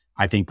 And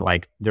I think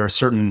like there are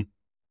certain,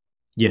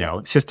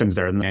 systems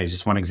there. And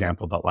just one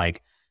example, but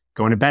like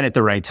going to bed at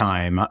the right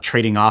time,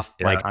 trading off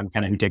like on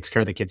kind of who takes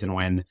care of the kids and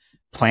when,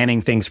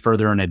 planning things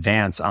further in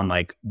advance on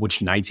like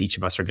which nights each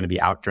of us are going to be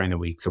out during the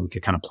week. So we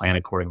could kind of plan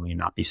accordingly and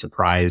not be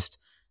surprised.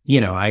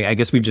 I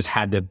guess we've just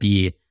had to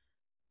be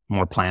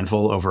more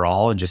planful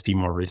overall and just be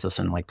more ruthless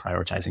in like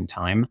prioritizing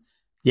time.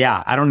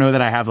 Yeah. I don't know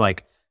that I have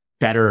like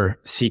better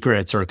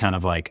secrets or kind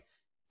of like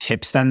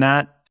tips than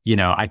that.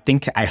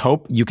 I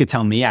hope you could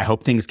tell me, I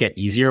hope things get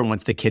easier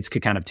once the kids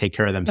could kind of take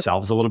care of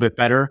themselves a little bit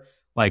better.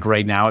 Like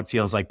right now, it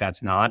feels like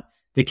that's not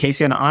the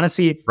case. And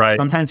honestly,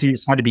 sometimes we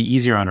just had to be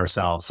easier on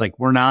ourselves. Like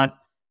we're not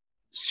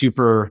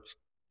super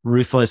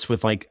ruthless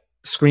with like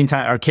screen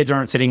time. Our kids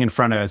aren't sitting in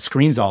front of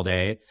screens all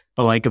day,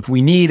 but like if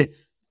we need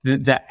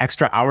the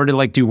extra hour to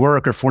like do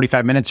work or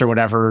 45 minutes or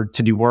whatever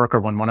to do work, or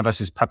when one of us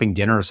is prepping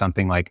dinner or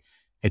something, like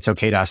it's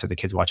okay to us that the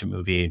kids watch a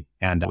movie,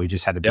 and we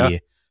just had to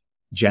be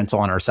gentle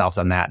on ourselves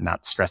on that and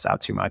not stress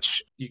out too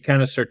much. You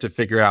kind of start to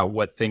figure out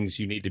what things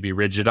you need to be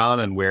rigid on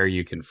and where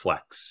you can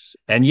flex.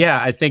 And yeah,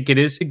 I think it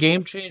is a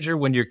game changer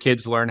when your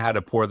kids learn how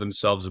to pour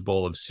themselves a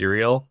bowl of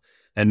cereal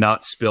and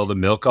not spill the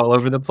milk all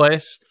over the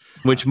place,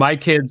 which my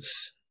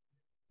kids,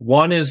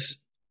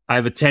 I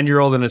have a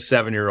 10-year-old and a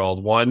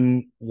 7-year-old.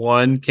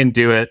 One can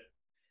do it.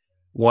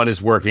 One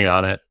is working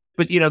on it.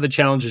 But, the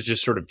challenges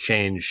just sort of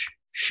change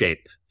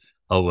shape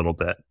a little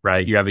bit,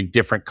 right? You're having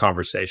different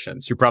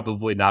conversations. You're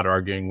probably not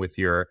arguing with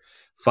your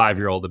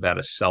 5-year-old about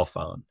a cell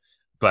phone,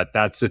 but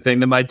that's the thing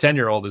that my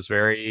 10-year-old is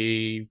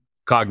very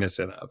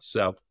cognizant of.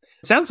 So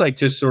it sounds like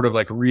just sort of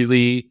like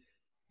really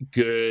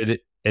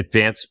good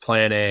advanced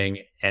planning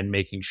and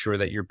making sure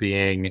that you're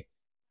being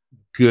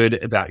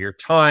good about your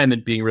time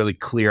and being really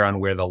clear on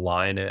where the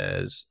line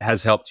is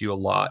has helped you a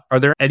lot. Are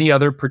there any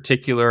other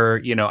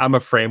particular, I'm a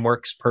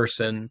frameworks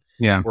person,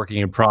 working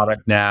in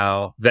product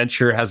now.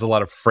 Venture has a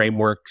lot of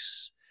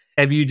frameworks.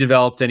 Have you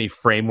developed any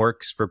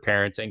frameworks for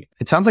parenting?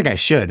 It sounds like I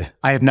should.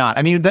 I have not.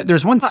 I mean,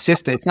 there's one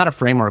system. It's not a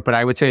framework, but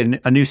I would say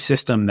a new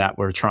system that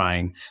we're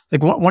trying.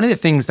 Like one of the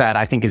things that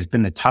I think has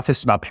been the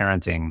toughest about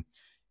parenting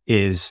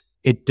is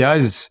it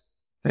does,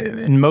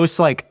 in most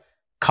like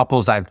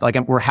couples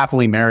we're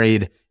happily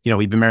married,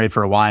 we've been married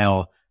for a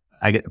while.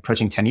 I get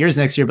approaching 10 years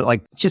next year, but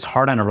like it's just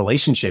hard on a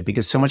relationship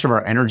because so much of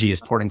our energy is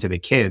poured into the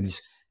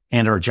kids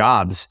and our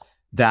jobs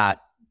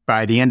that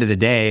by the end of the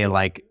day,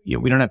 like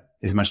we don't have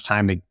as much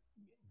time to,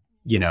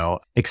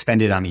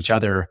 expend it on each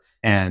other.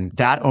 And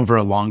that over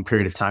a long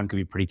period of time could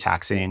be pretty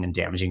taxing and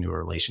damaging to a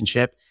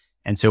relationship.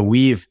 And so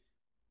we've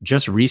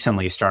just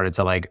recently started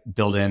to like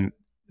build in,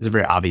 it's a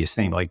very obvious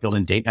thing, but like build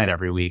in date night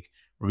every week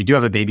where we do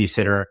have a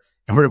babysitter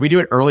and we do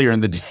it earlier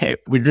in the day.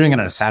 We're doing it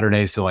on a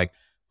Saturday. So like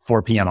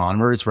 4 p.m.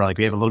 onwards, where like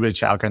we have a little bit of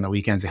childcare on the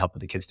weekends to help put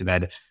the kids to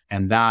bed.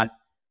 And that,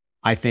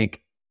 I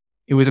think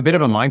it was a bit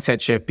of a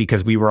mindset shift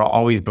because we were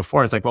always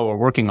before, it's like, well, we're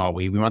working all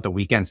week. We want the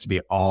weekends to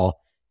be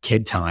all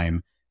kid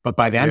time. But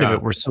by the end of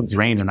it, we're so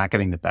drained, they're not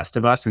getting the best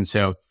of us. And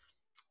so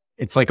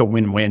it's like a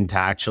win-win to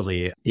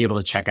actually be able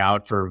to check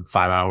out for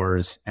 5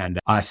 hours and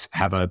us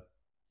have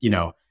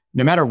no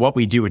matter what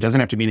we do, it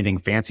doesn't have to be anything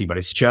fancy, but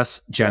it's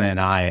just Jenna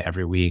and I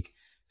every week.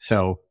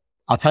 So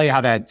I'll tell you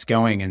how that's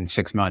going in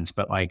 6 months,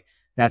 but like,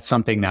 that's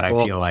something that I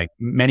feel like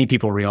many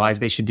people realize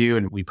they should do.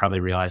 And we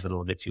probably realized it a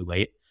little bit too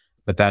late.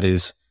 But that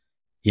is,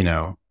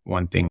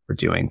 one thing we're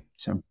doing.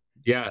 So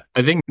Yeah,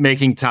 I think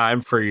making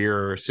time for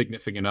your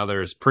significant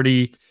other is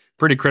pretty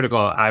critical.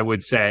 I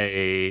would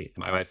say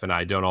my wife and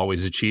I don't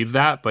always achieve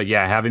that, but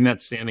yeah, having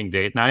that standing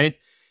date night,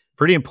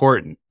 pretty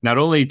important. Not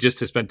only just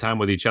to spend time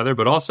with each other,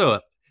 but also,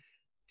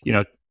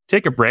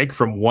 take a break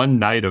from one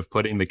night of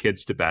putting the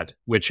kids to bed,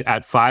 which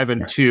at 5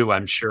 and 2,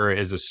 I'm sure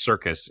is a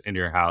circus in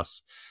your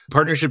house.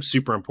 Partnership's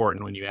super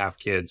important when you have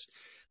kids.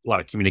 A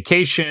lot of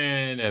communication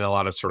and a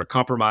lot of sort of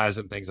compromise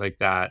and things like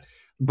that.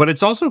 But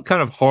it's also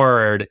kind of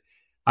hard,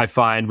 I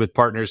find, with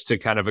partners to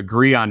kind of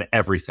agree on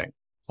everything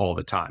all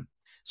the time.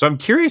 So I'm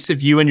curious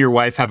if you and your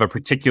wife have a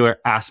particular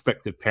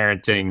aspect of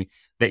parenting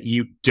that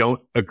you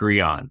don't agree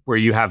on, where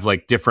you have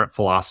like different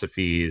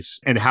philosophies,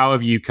 and how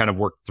have you kind of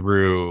worked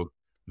through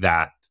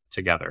that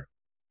together?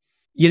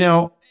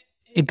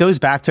 It goes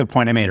back to a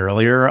point I made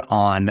earlier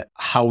on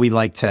how we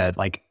like to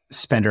like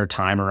spend our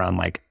time around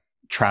like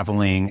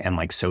traveling and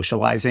like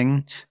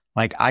socializing.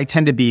 Like I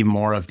tend to be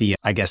more of the,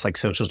 I guess, like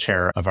social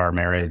chair of our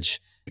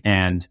marriage.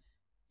 And,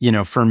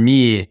 for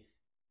me,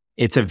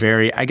 it's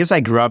I guess I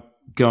grew up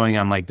going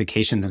on like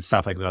vacations and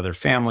stuff like with other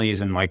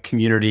families and like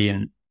community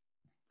and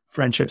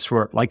friendships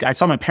were like, I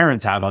saw my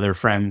parents have other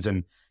friends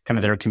and kind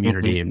of their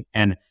community. Mm-hmm.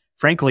 And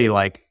frankly,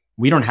 like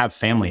we don't have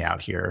family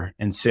out here.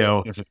 And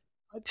so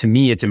to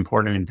me, it's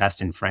important to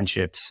invest in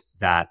friendships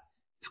that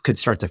could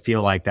start to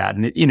feel like that.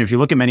 And, if you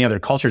look at many other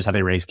cultures, how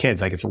they raise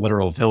kids, like it's a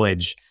literal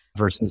village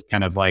versus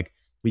kind of like,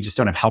 we just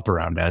don't have help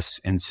around us.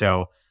 And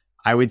so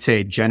I would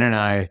say Jen and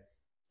I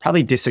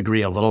probably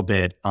disagree a little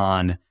bit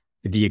on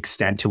the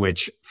extent to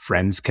which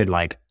friends could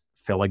like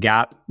fill a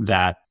gap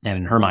and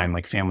in her mind,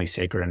 like family's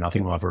sacred and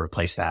nothing will ever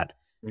replace that.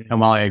 Mm-hmm. And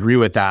while I agree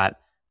with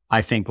that,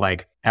 I think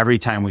like every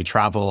time we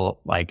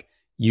travel, like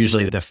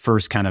usually the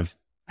first kind of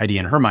idea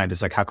in her mind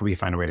is like, how can we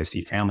find a way to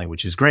see family,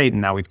 which is great.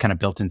 And now we've kind of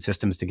built in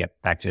systems to get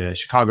back to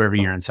Chicago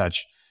every year and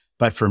such.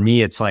 But for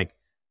me, it's like,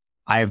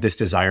 I have this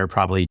desire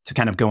probably to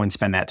kind of go and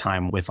spend that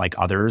time with like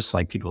others,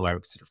 like people who I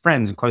consider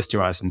friends and close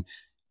to us. And,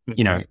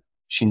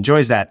 she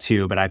enjoys that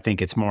too. But I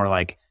think it's more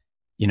like,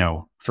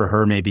 for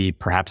her, maybe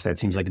perhaps that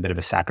seems like a bit of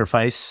a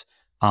sacrifice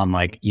on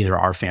like either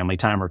our family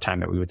time or time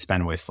that we would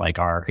spend with like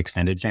our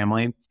extended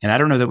family. And I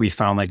don't know that we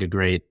found like a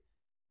great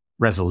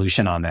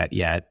resolution on that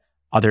yet,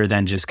 other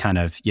than just kind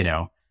of,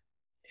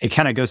 it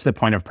kind of goes to the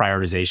point of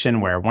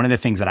prioritization where one of the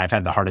things that I've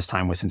had the hardest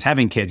time with since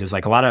having kids is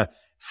like a lot of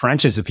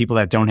friendships with people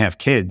that don't have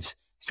kids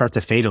start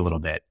to fade a little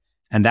bit.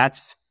 And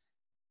that's,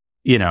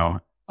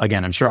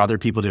 again, I'm sure other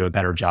people do a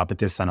better job at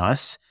this than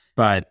us,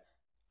 but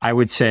I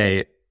would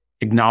say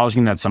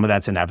acknowledging that some of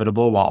that's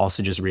inevitable while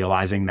also just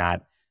realizing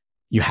that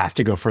you have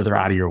to go further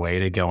out of your way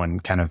to go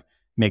and kind of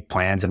make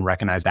plans and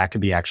recognize that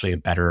could be actually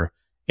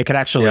it could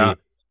actually,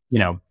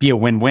 be a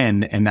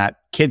win-win, and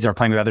that kids are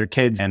playing with other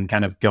kids and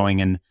kind of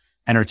going and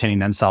entertaining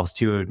themselves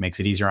too. It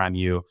makes it easier on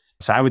you.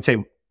 So I would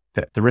say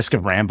that the risk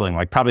of rambling,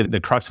 like probably the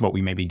crux of what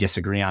we maybe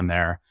disagree on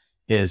there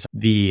is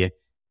the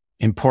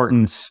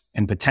importance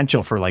and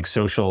potential for like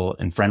social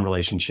and friend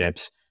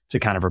relationships to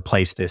kind of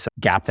replace this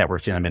gap that we're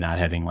feeling by not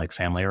having like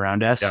family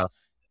around us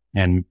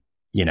and,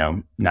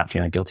 not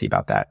feeling guilty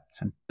about that.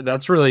 So.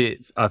 That's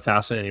really a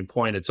fascinating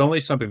point. It's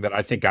only something that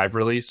I think I've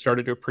really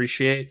started to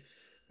appreciate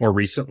more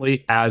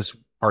recently as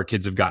our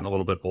kids have gotten a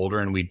little bit older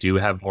and we do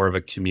have more of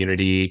a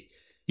community.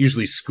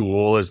 Usually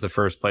school is the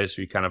first place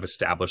we kind of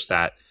establish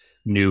that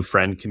new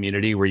friend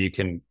community where you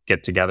can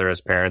get together as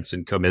parents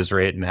and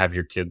commiserate and have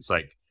your kids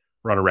like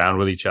run around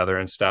with each other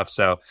and stuff.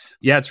 So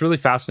yeah, it's really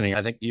fascinating.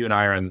 I think you and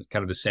I are in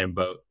kind of the same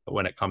boat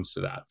when it comes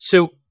to that.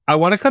 So I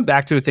want to come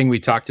back to a thing we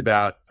talked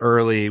about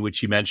early,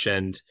 which you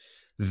mentioned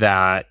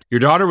that your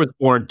daughter was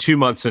born 2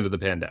 months into the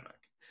pandemic.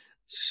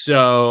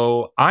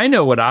 So I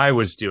know what I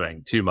was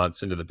doing 2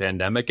 months into the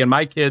pandemic, and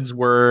my kids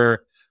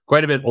were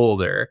quite a bit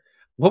older.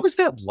 What was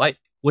that like?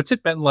 What's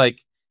it been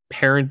like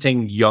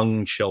parenting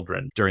young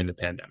children during the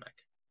pandemic?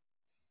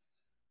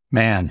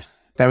 Man,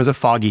 that was a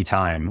foggy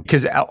time.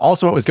 Because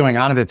also what was going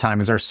on at the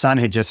time is our son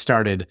had just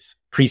started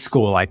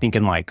preschool, I think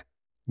in like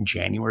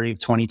January of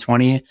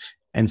 2020.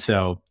 And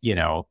so,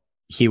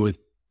 he was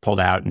pulled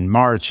out in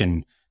March,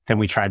 and then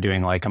we tried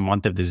doing like a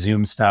month of the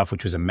Zoom stuff,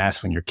 which was a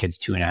mess when your kid's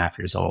 2.5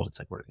 years old. It's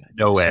like, what are we going to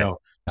do? No way.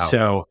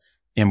 So,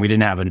 and we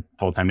didn't have a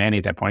full-time nanny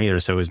at that point either.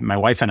 So it was my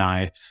wife and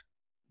I,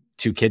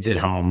 2 kids at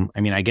home.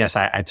 I mean, I guess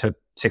I took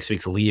 6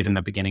 weeks leave in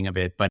the beginning of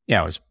it, but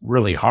yeah, it was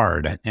really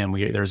hard. And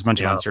there was a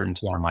bunch of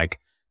uncertainty on like,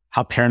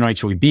 how paranoid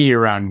should we be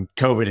around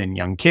COVID and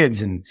young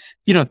kids? And,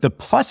 the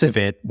plus of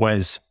it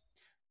was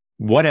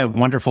what a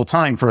wonderful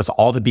time for us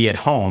all to be at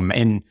home.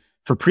 And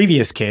for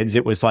previous kids,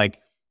 it was like,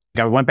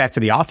 I went back to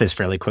the office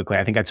fairly quickly.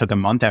 I think I took a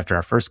month after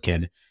our first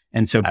kid.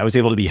 And so I was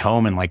able to be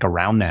home and like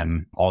around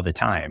them all the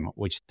time,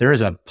 which there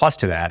is a plus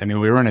to that. I mean,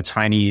 we were in a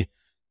tiny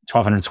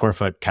 1,200 square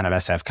foot kind of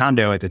SF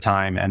condo at the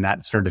time, and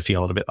that started to feel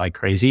a little bit like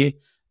crazy.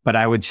 But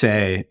I would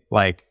say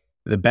like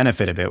the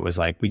benefit of it was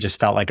like, we just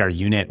felt like our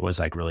unit was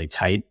like really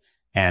tight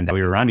and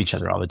we were around each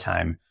other all the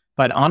time.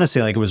 But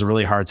honestly, like it was a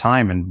really hard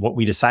time. And what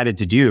we decided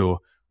to do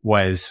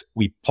was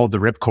we pulled the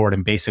ripcord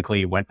and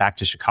basically went back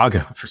to Chicago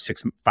for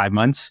 5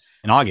 months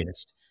in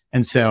August.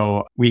 And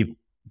so we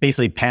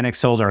basically panic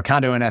sold our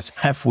condo in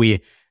SF.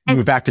 We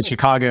moved back to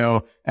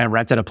Chicago and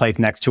rented a place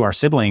next to our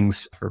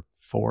siblings for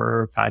 4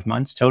 or 5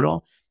 months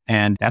total.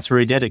 And that's where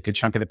we did a good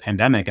chunk of the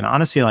pandemic. And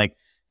honestly, like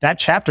that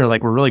chapter,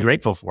 like we're really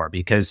grateful for,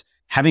 because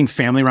having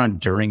family around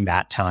during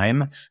that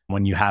time,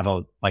 when you have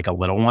a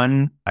little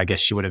one, I guess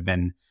she would have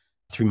been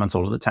 3 months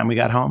old at the time we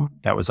got home.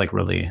 That was like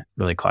really,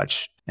 really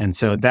clutch. And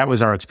so that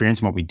was our experience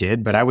and what we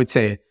did. But I would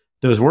say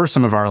those were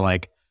some of our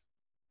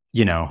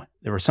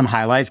there were some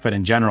highlights, but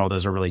in general,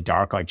 those are really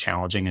dark, like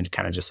challenging and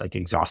kind of just like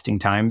exhausting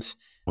times,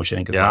 which I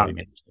think is why we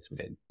made the choice we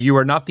did. You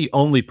are not the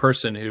only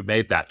person who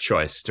made that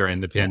choice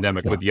during the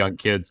pandemic with young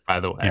kids, by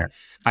the way. Yeah.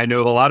 I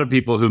know a lot of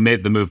people who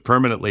made the move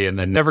permanently and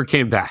then never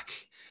came back.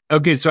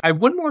 Okay, so I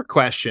have one more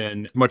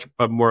question, much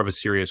more of a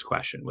serious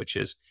question, which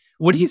is,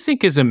 what do you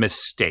think is a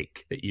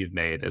mistake that you've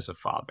made as a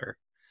father?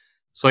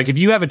 So like if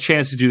you have a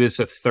chance to do this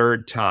a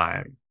third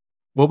time,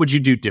 what would you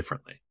do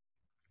differently?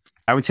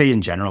 I would say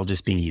in general,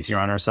 just being easier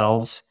on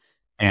ourselves.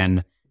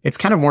 And it's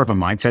kind of more of a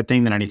mindset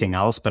thing than anything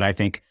else. But I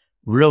think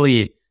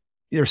really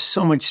there's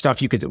so much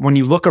stuff when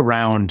you look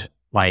around,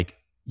 like,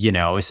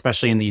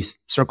 especially in these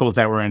circles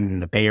that we're in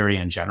the Bay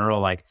Area in general,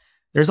 like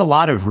there's a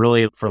lot of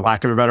really, for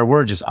lack of a better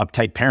word, just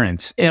uptight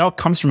parents. It all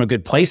comes from a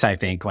good place, I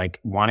think, like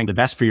wanting the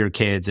best for your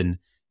kids and,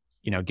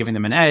 giving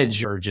them an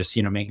edge, or just,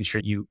 making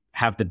sure you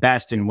have the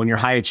best. And when you're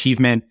high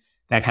achievement,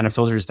 that kind of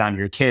filters down to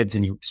your kids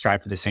and you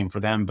strive for the same for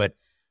them. But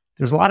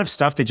there's a lot of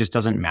stuff that just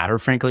doesn't matter,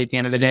 frankly, at the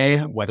end of the day,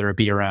 whether it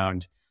be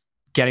around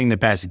getting the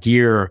best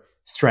gear,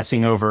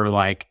 stressing over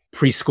like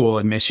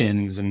preschool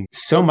admissions. And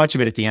so much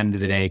of it at the end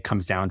of the day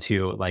comes down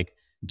to like,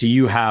 do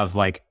you have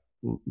like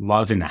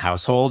love in the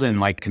household, and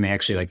like, can they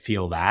actually like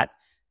feel that?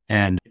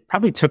 And it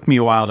probably took me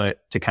a while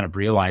to kind of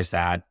realize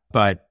that.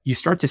 But you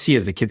start to see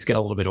as the kids get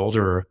a little bit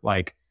older,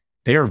 like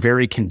they are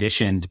very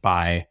conditioned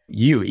by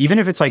you, even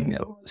if it's like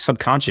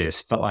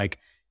subconscious, but like,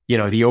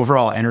 the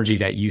overall energy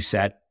that you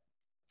set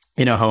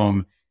in a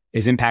home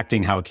is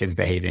impacting how a kid's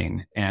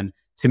behaving. And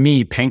to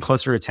me, paying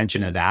closer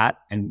attention to that,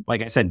 and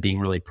like I said, being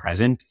really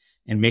present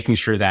and making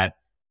sure that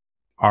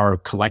our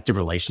collective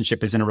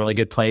relationship is in a really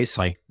good place,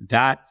 like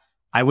that,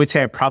 I would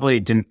say I probably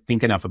didn't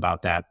think enough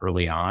about that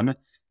early on.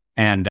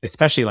 And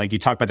especially like you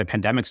talk about the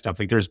pandemic stuff,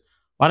 like there's a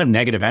lot of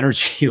negative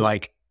energy,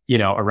 like,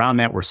 around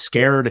that. We're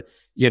scared,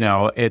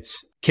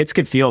 it's kids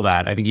could feel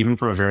that, I think, even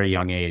from a very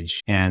young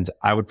age. And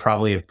I would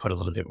probably have put a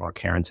little bit more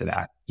care into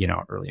that,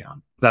 early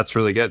on. That's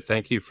really good.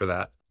 Thank you for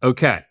that.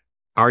 Okay.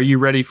 Are you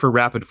ready for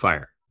rapid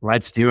fire?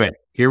 Let's do it.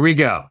 Here we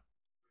go.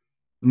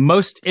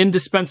 Most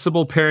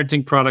indispensable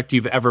parenting product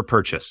you've ever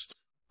purchased?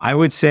 I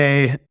would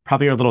say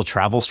probably our little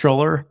travel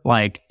stroller.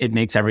 Like it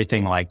makes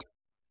everything like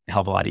a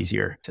hell of a lot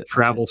easier.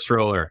 Travel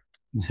stroller.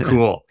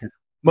 Cool.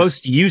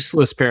 Most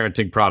useless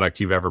parenting product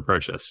you've ever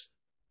purchased?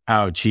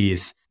 Oh,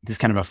 geez. This is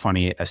kind of a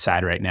funny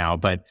aside right now,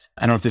 but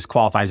I don't know if this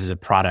qualifies as a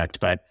product,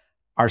 but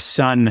our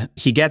son,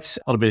 he gets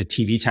a little bit of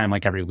TV time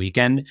like every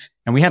weekend,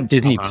 and we have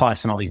Disney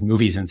Plus and all these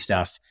movies and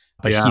stuff,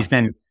 but he's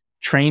been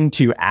trained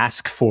to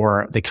ask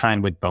for the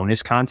kind with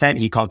bonus content.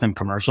 He calls them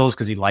commercials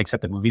because he likes that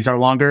the movies are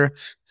longer.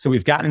 So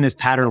we've gotten in this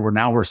pattern where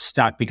now we're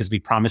stuck because we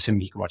promised him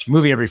he could watch a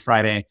movie every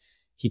Friday.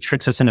 He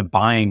tricks us into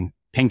paying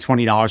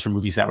 $20 for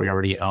movies that we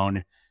already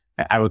own.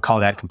 I would call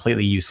that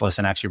completely useless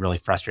and actually really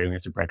frustrating. We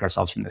have to break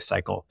ourselves from this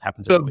cycle. It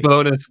happens every week.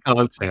 Bonus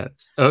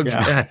content. Okay.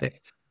 Yeah.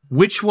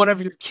 Which one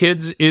of your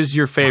kids is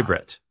your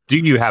favorite? Do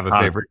you have a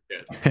favorite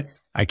kid?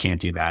 I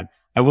can't do that.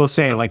 I will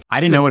say, like, I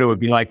didn't know what it would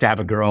be like to have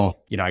a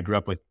girl. I grew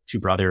up with 2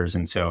 brothers.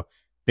 And so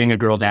being a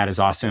girl dad is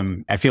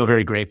awesome. I feel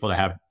very grateful to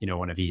have,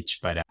 one of each.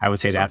 But I would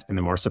say that's been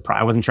the more surprise.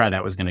 I wasn't sure how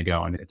that was going to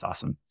go. And it's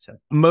awesome. So.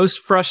 Most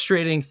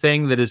frustrating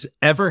thing that has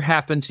ever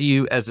happened to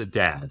you as a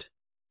dad?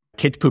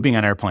 Kids pooping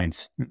on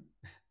airplanes.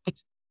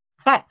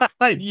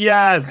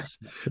 Yes.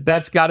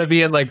 That's got to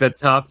be in like the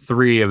top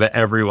 3 of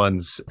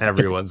everyone's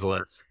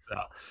list.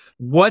 So.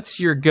 What's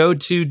your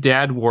go-to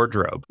dad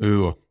wardrobe?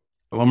 Ooh.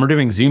 When we're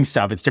doing Zoom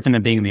stuff, it's different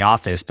than being in the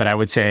office, but I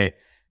would say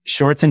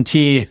shorts and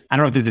tee. I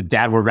don't know if this is a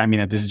dad word. I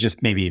mean, this is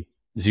just maybe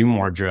Zoom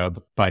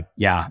wardrobe, but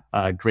yeah,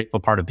 a grateful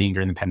part of being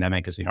during the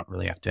pandemic is we don't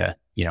really have to,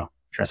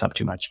 dress up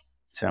too much.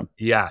 So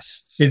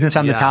yes, business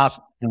on the top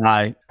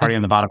and party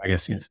on the bottom, I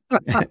guess. Yes.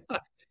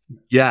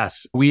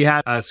 Yes. We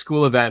had a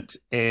school event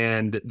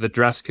and the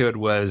dress code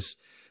was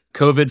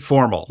COVID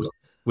formal,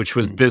 which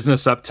was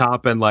business up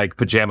top and like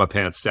pajama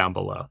pants down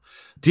below.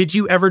 Did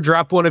you ever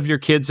drop one of your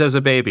kids as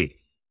a baby?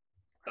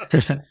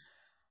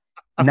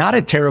 Not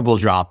a terrible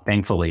drop,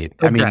 thankfully.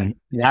 Okay. I mean,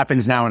 it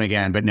happens now and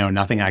again, but no,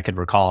 nothing I could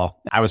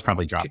recall. I was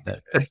probably dropped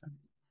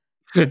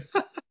it.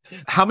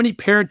 How many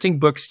parenting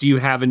books do you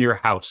have in your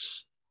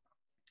house?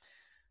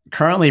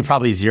 Currently,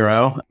 probably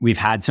 0. We've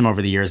had some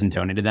over the years and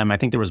donated them. I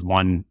think there was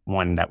one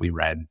that we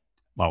read,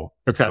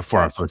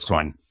 before our first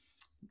one.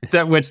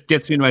 That which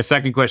gets me to my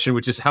second question,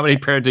 which is how many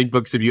parenting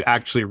books have you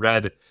actually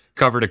read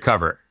cover to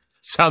cover?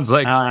 Sounds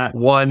like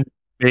one,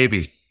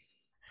 maybe.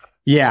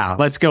 Yeah,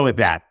 let's go with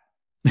that.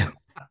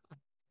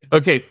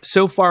 Okay,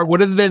 so far,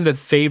 what have been the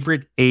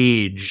favorite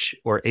age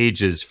or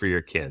ages for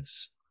your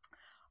kids?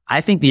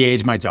 I think the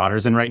age my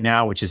daughter's in right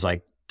now, which is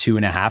like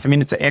 2.5. I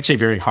mean, it's actually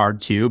very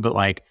hard too, but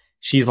like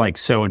she's like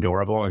so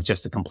adorable and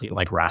just a complete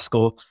like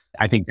rascal.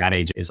 I think that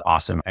age is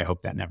awesome. I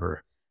hope that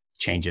never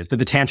changes. But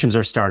the tantrums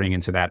are starting,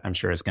 and so that I'm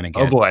sure is going to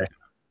get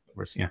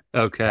worse. Yeah.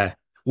 Okay.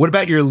 What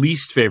about your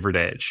least favorite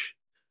age?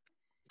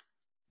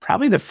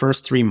 Probably the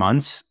first 3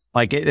 months.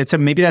 Like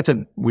maybe that's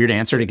a weird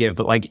answer to give,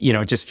 but like,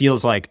 it just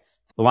feels like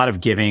a lot of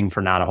giving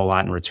for not a whole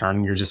lot in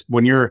return.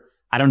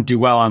 I don't do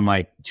well on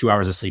like 2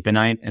 hours of sleep a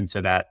night. And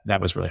so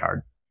that was really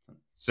hard.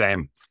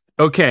 Same.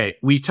 Okay.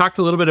 We talked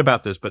a little bit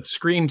about this, but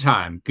screen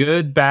time,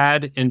 good,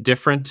 bad,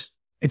 indifferent.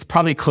 It's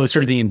probably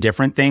closer to the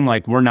indifferent thing.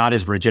 Like we're not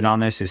as rigid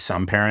on this as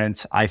some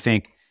parents. I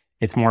think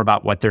it's more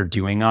about what they're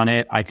doing on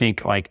it. I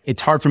think like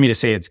it's hard for me to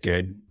say it's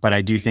good, but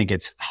I do think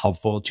it's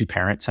helpful to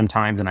parents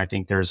sometimes. And I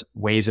think there's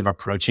ways of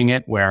approaching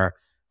it where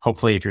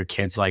hopefully if your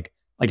kids like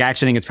I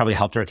actually think it's probably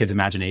helped our kids'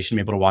 imagination,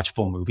 be able to watch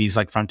full movies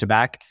like front to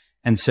back.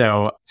 And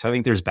so I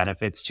think there's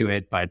benefits to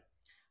it, but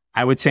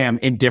I would say I'm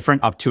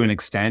indifferent up to an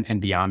extent, and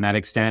beyond that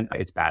extent,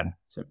 it's bad.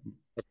 So.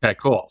 Okay,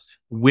 cool.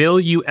 Will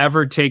you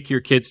ever take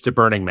your kids to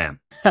Burning Man?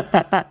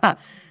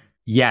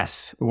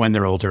 Yes, when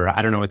they're older.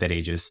 I don't know what that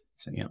age is.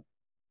 So,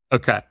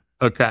 Okay.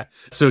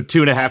 So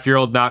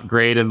 2.5-year-old, not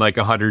great in like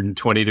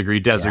 120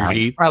 degree desert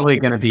heat. Probably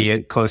going to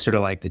be closer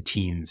to like the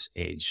teens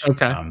age.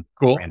 Okay,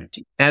 cool.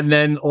 And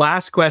then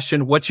last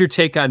question, what's your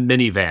take on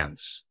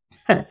minivans?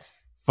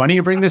 Funny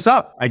you bring this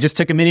up. I just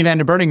took a minivan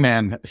to Burning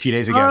Man a few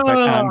days ago.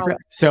 But,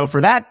 so for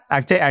that,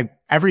 I've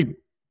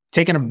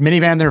taken a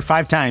minivan there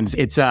 5 times.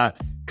 It's a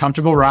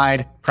comfortable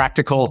ride,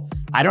 practical.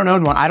 I don't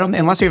own one.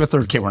 Unless we have a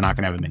third kid, we're not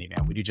going to have a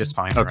minivan. We do just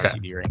fine for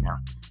RCV right now.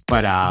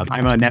 But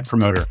I'm a net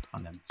promoter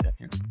on them. So,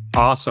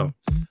 Awesome.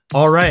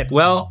 All right.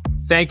 Well,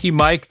 thank you,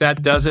 Mike.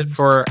 That does it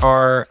for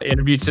our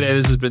interview today.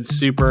 This has been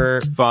super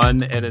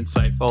fun and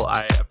insightful.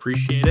 I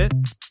appreciate it.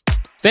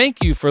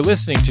 Thank you for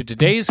listening to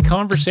today's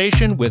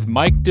conversation with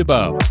Mike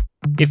Duboe.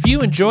 If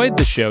you enjoyed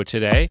the show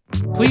today,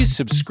 please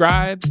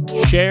subscribe,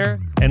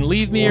 share, and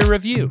leave me a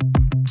review.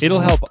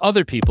 It'll help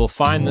other people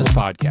find this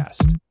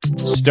podcast.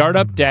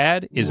 Startup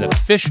Dad is a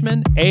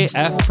Fishman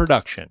AF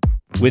production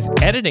with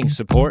editing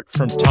support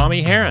from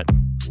Tommy Herron.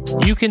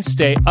 You can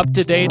stay up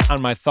to date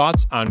on my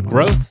thoughts on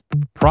growth,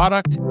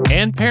 product,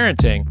 and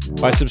parenting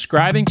by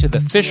subscribing to the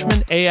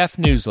Fishman AF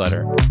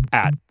newsletter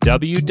at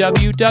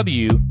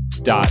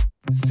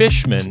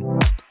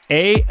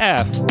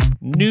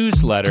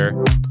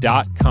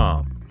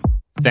www.fishmanafnewsletter.com.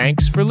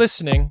 Thanks for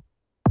listening.